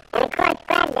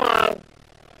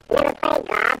 And of course, Fred never played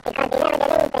golf because he never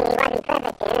did anything he wasn't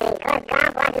perfect in, and of course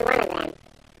golf wasn't one of them.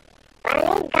 But on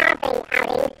these golfing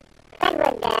outings, Fred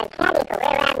would caddy for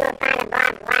Rear Admiral Father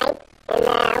Bob White, and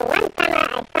one summer a song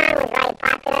was very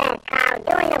popular called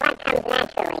Doing the What Comes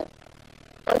Naturally.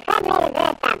 And Fred made a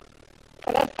verse up to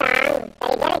this song that he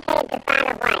dedicated to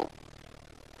Father White.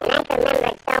 And I can remember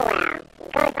it so well. It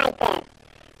goes like this.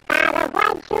 Father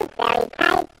White shoots very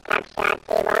tight, tough shots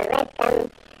he won't risk them.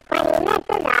 When he misses,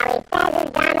 all he says is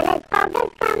dominance focus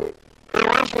come. My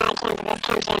wife and I came to this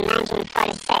country in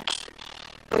 1946.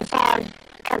 And so, it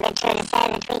could be true to say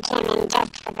that we came in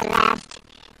just for the last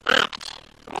act,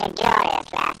 the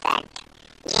glorious last act.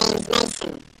 James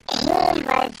Mason. He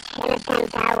was, in a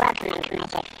sense, our welcoming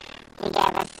committee. He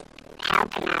gave us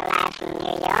help in our life in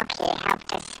New York. He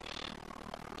helped us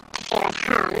to feel at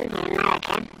home in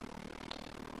America.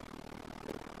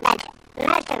 But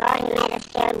most of all, he made us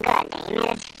feel good. He made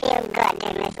us feel good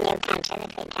in this new country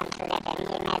that we come to live in. He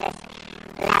made us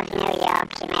love New York.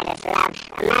 He made us love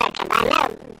America. By no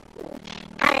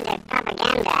positive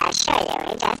propaganda, I assure you.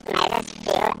 He just made us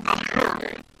feel at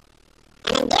home.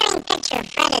 An endearing picture of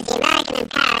Fred as the American in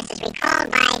Paris is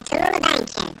recalled by Tallulah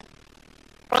Bankhead.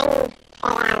 When Fred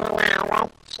Allen and I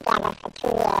worked together for 2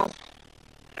 years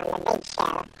on the big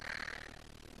show,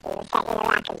 he was setting the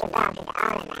rock of Gibraltar to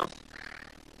all of us.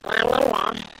 And I remember, as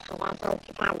I think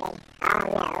you probably all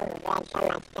know, who read so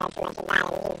much about him, he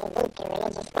was a deeply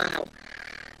religious man.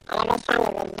 And every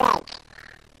Sunday we'd break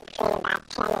between about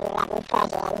 10 and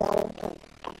 11:30, and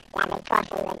Robert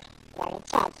Coffin would go to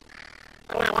church.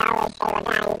 And I'd always say, well,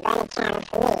 Don, burn a candle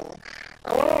for me.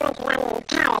 And when we went to London and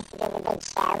Paris to do the big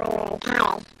show, when we were in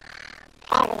Paris,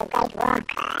 Fred was a great walker,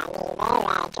 and he very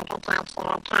rarely took a taxi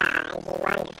or a car, and he wanted to find a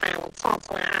church, and I asked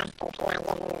him, can I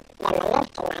give them a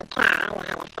lift in my car, and I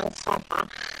had a French chauffeur, and he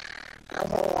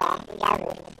drove me to this beautiful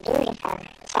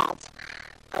church.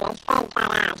 And as Fred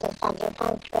got out, he said, you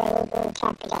think we'll need an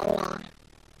interpreter in there?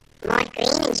 Mort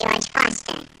Green and George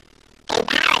Foster. In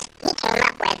Paris, he came up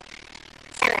with some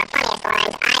of the funniest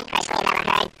lines I personally have ever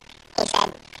heard. He said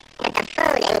that the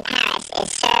food in Paris is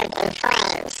served in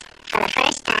flames. For the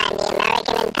first time, the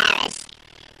American in Paris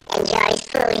enjoys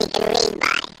food he can read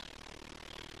by.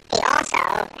 He also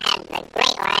had the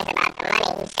great lines about the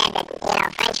money. He said that,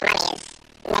 French money is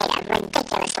made of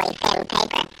ridiculously thin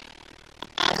paper.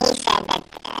 And he said that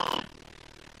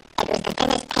it was the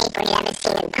thinnest paper he'd ever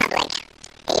seen in public.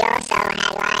 He also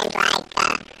had lines like,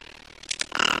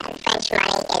 French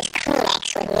money is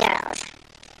Kleenex with murals.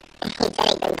 He said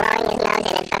he'd been blowing his nose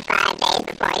in it for 5 days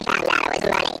before he found out it was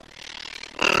money.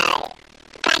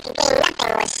 Practically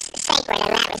nothing was sacred in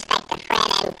that respect to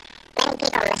Fred, and many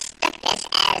people mistook this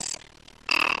as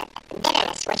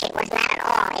bitterness, which it was not at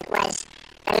all. It was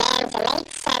the man's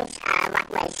innate sense of what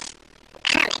was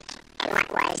comic and what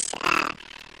was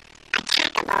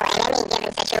attackable in any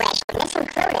given situation. This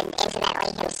included,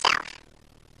 incidentally, himself.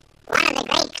 One of the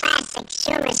great classic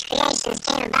humorous creations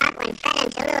came about when Fred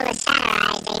and Tallulah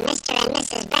satirized a Mr. and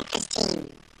Mrs. breakfast team.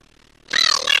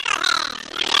 Hey, knucklehead!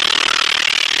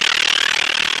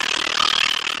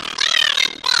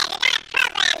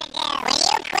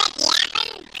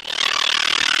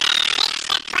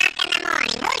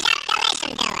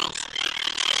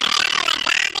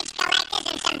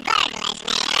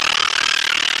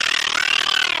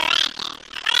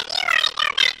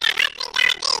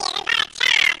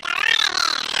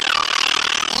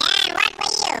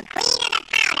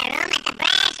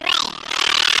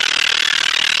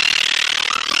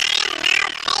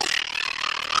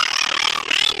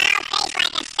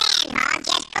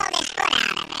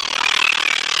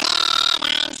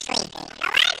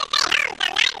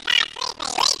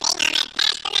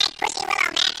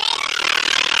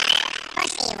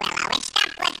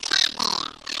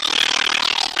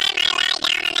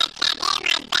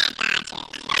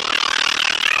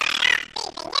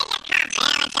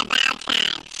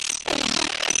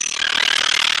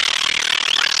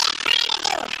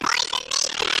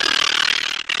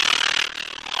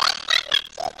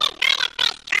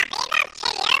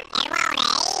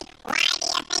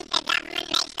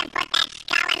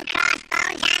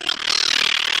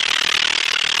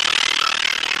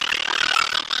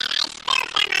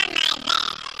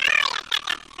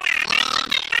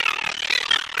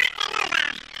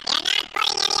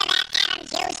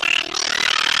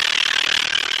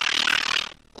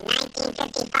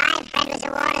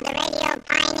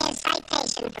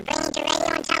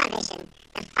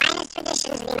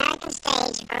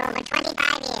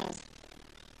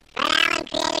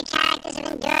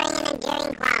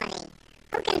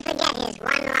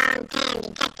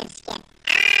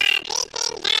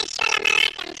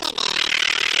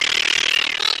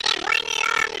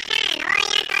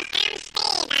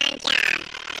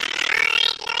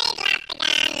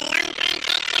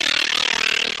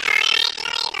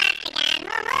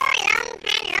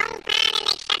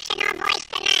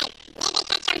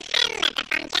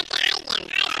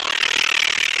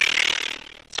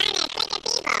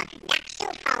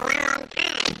 suit for a long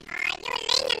time. You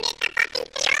linger, Mr. Puppy.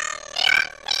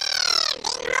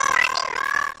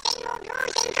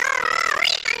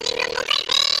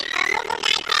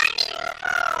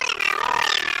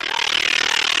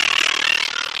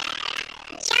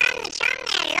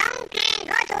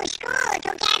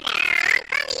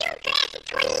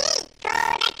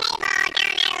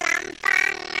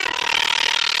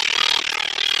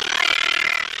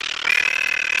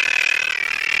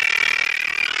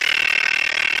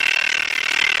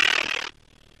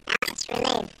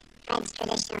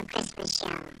 Traditional Christmas show.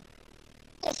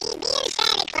 You see, being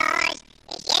Santa Claus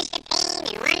is just a pain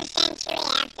in one century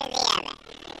after the other.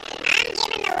 I'm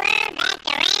giving the word back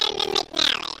to Rand and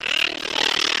McNally.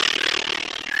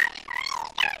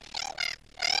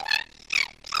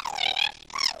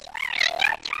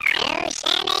 No,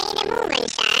 Santa ain't a moving,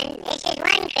 son. This is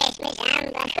one Christmas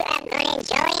I'm going to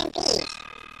enjoy in peace.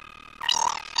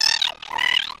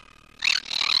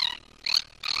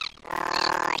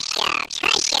 Oh, shucks.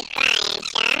 Hush your crying,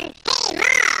 son. Hey,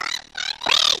 Ma!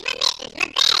 Where's my mittens, my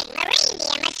bag, my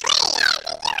reindeer, my sleigh? Yep,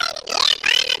 I'm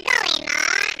a-going, Ma.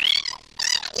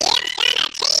 Yep, son, I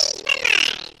changed my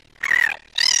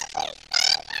mind.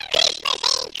 Christmas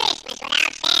ain't Christmas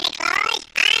without Santa Claus.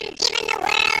 I'm giving the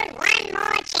world one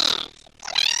more chance.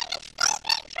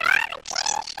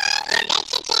 You bet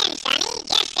you can, sonny.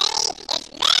 Just say, it's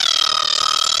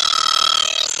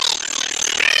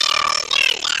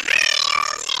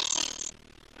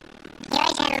He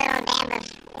always had a little dab of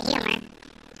humor.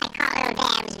 I call little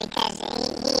dabs because he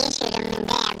issued them in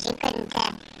dabs. You couldn't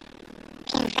pin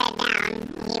Fred down.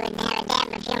 He would have a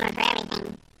dab of humor for everything.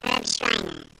 Herb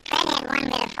Schreiner. Fred had one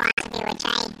bit of philosophy which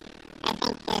I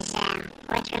think is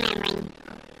worth remembering,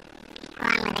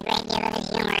 along with a great deal of his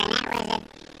humor, and that was that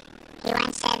he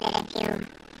once said that if you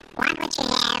want what you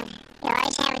have, you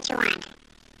always have what you want.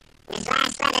 In his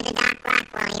last letter to Doc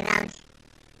Rockwell, he wrote,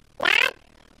 Doc,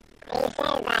 he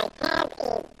says, I can't eat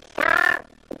salt,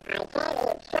 I can't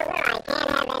eat sugar, I can't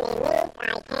have any meat,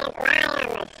 I can't lie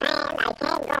on the sand, I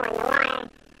can't go in the water.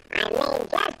 I may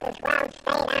just as well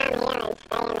stay down here and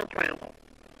stay in the closet.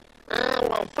 And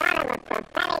there's sort of a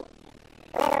prophetic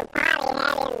little part he had in there. I don't know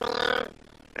how it came up, but he says the way to live is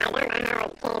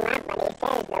to live each day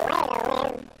as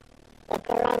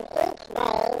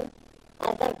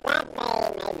if that day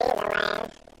may be the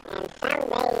last, and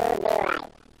someday you'll be right.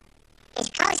 His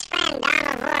close friend Donald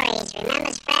Voorhees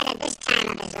remembers Fred at this time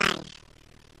of his life.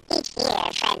 Each year,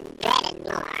 Fred dreaded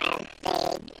more the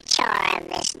chore of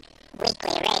this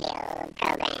weekly radio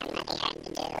program that he had to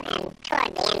do, and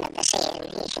toward the end of the season,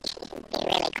 he'd be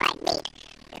really quite beat.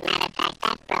 As a matter of fact,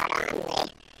 that brought on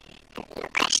no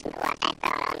question of what that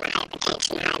brought on, the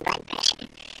hypertension, high blood pressure,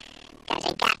 because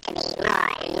it got to be more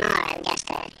and more of just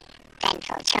a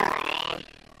dreadful chore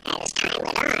as time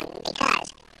went on, because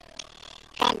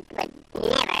Fred would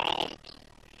never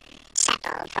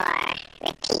settle for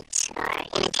repeats or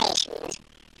imitations.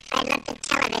 Fred looked at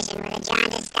television with a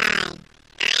jaundiced eye.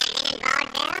 I have been in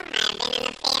vaudeville, I have been in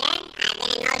the theater, I have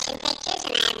been in motion pictures,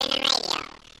 and I have been in radio.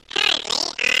 Currently,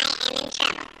 I am in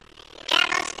trouble.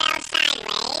 Trouble spelled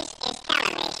sideways is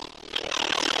television.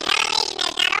 Television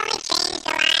has not only changed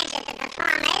the lives of the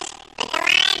performers, but the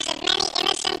lives of many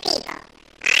innocent people.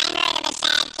 I heard of a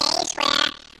sad case where,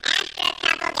 after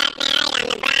a couple got married on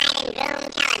the Bride and Groom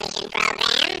television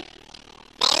program,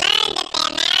 they learned that their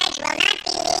marriage will not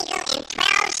be legal in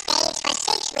 12 states for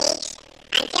 6 weeks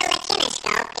until the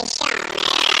kinescope is shown.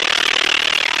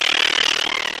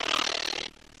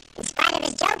 In spite of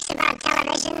his jokes about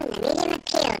television, the medium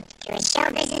appealed to his show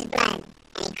business blood,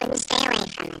 and he couldn't stay away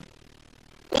from it.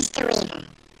 Mr. Weaver.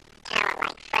 Talent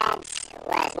like Fred's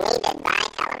was needed by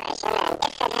television, and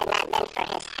if it had not been for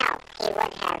his help, he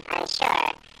would have, I'm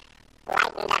sure,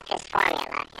 lightened up his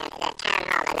formula, and the Town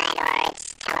Hall Tonight or its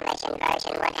television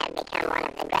version would have become one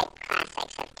of the great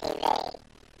classics of TV.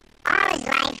 All his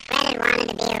life, Fred had wanted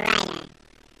to be a writer,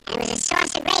 and it was a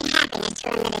source of great happiness to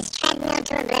him that his Treadmill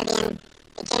to Oblivion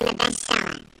became a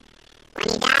bestseller. When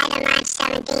he died on March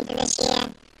 17th of this year,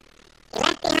 he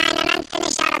left behind an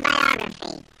unfinished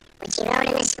autobiography, which he wrote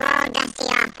in a small, dusty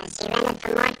office he rented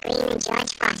from Mort Green and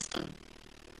George Foster.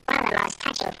 One of the most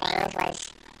touching things was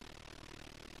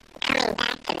coming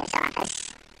back to this office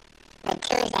the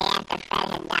Tuesday after Fred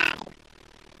had died.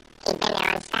 He'd been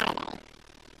there on Saturday.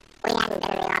 We hadn't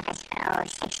been in the office for,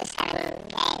 6 or 7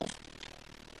 days.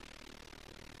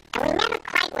 And we never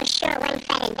quite were sure when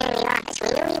Fred had been in the office. We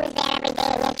knew he was there every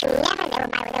day, and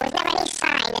yet there was never any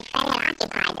sign that Fred had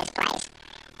occupied this place,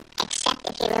 except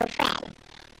if you knew Fred.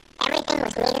 Everything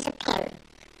was neat as a pin.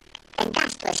 The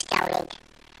dust was still neat.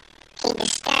 He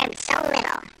disturbed so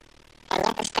little, and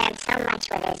yet disturbed so much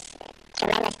with his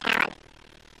tremendous talent.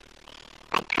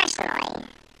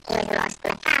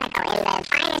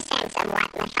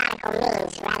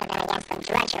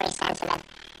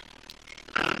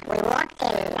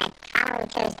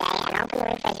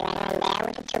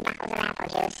 the 2 bottles of apple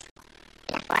juice,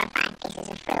 and the 4 or 5 pieces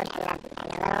of fruit, and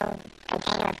the little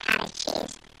container of cottage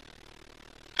cheese.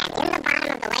 And in the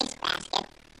bottom of the wastebasket,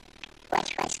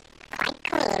 which was quite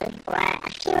clean, were a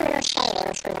few little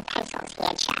shavings from the pencils he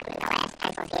had sharpened, the last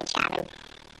pencils he had sharpened.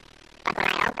 But when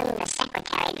I opened the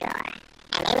secretary drawer,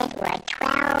 and in it were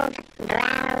 12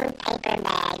 brown paper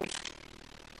bags,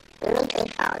 neatly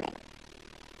folded.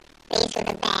 These were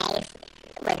the bags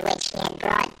with which he had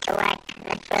brought to work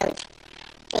the fruit,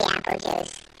 the apple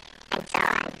juice, and so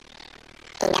on.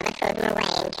 He never threw them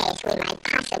away in case we might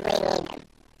possibly need them.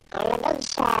 In the big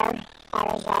show, there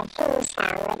was a theme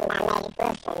song written by Magic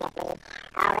Wilson that we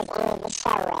always ended the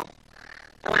show with.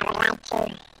 And I would like to end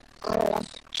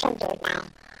this tribute by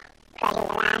putting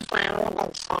the last line in the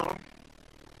big show.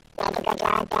 May the good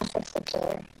Lord bless and keep you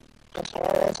until we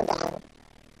meet again.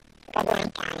 Good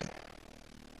night, darling.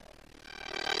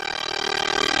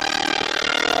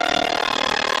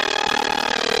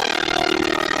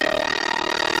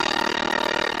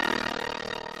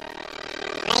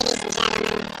 Ladies and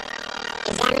gentlemen,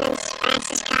 His Eminence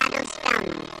Francis Cardinal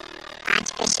Spellman,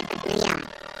 Archbishop of New York.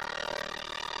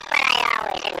 What I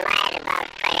always admired about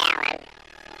Fred Allen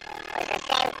was the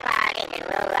same quality that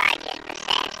Will Rogers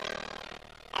possessed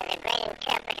as a great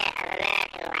interpreter of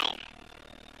American life.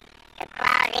 The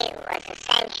quality was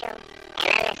essential and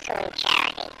unassuming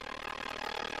charity.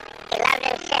 He loved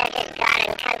and served his God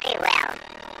and country well.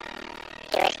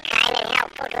 He was kind and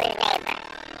helpful to his neighbor,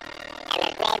 and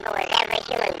his neighbor was every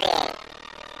human being.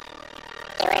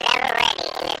 He was ever ready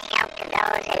in his help to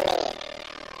those in need,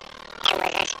 and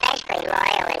was especially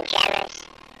loyal and generous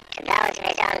to those of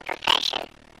his own profession.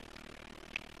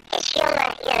 His humor,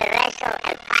 universal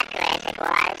and popular as it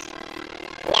was,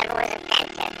 never was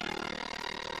offensive.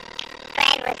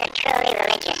 Fred was a truly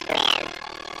religious man.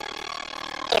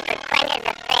 He frequented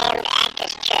the famed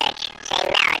Actors Church, St.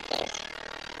 Malachy's,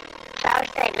 close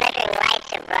to the glittering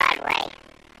lights of Broadway.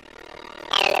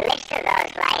 And in the midst of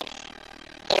those lights,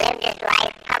 he lived his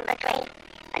life publicly,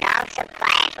 but also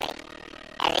quietly,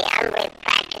 as he humbly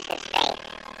practiced his faith.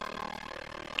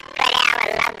 Fred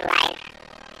Allen loved life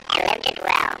and lived it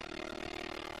well,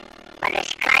 but was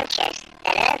conscious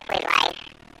that earthly life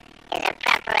is a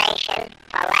preparation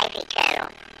for life eternal.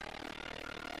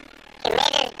 He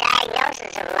made his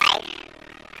diagnosis of life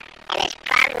and his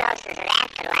prognosis of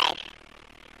afterlife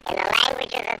in the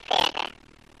language of the theater.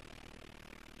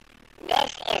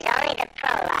 This is only the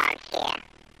prologue here.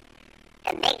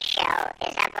 The big show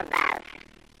is up above.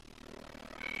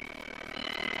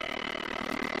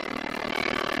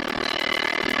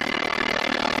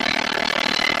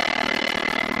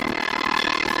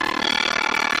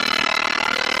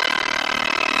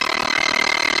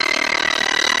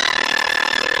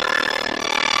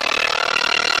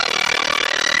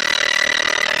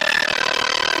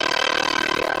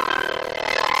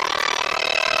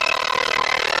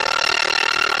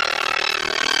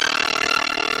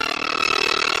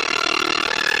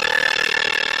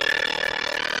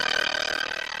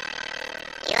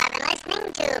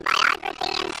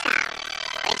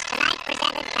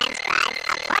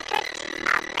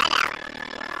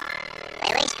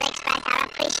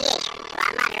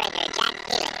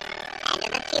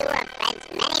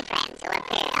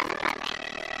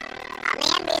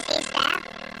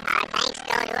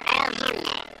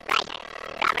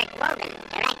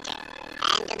 Director,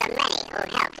 and to the many who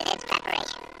helped in its preparation.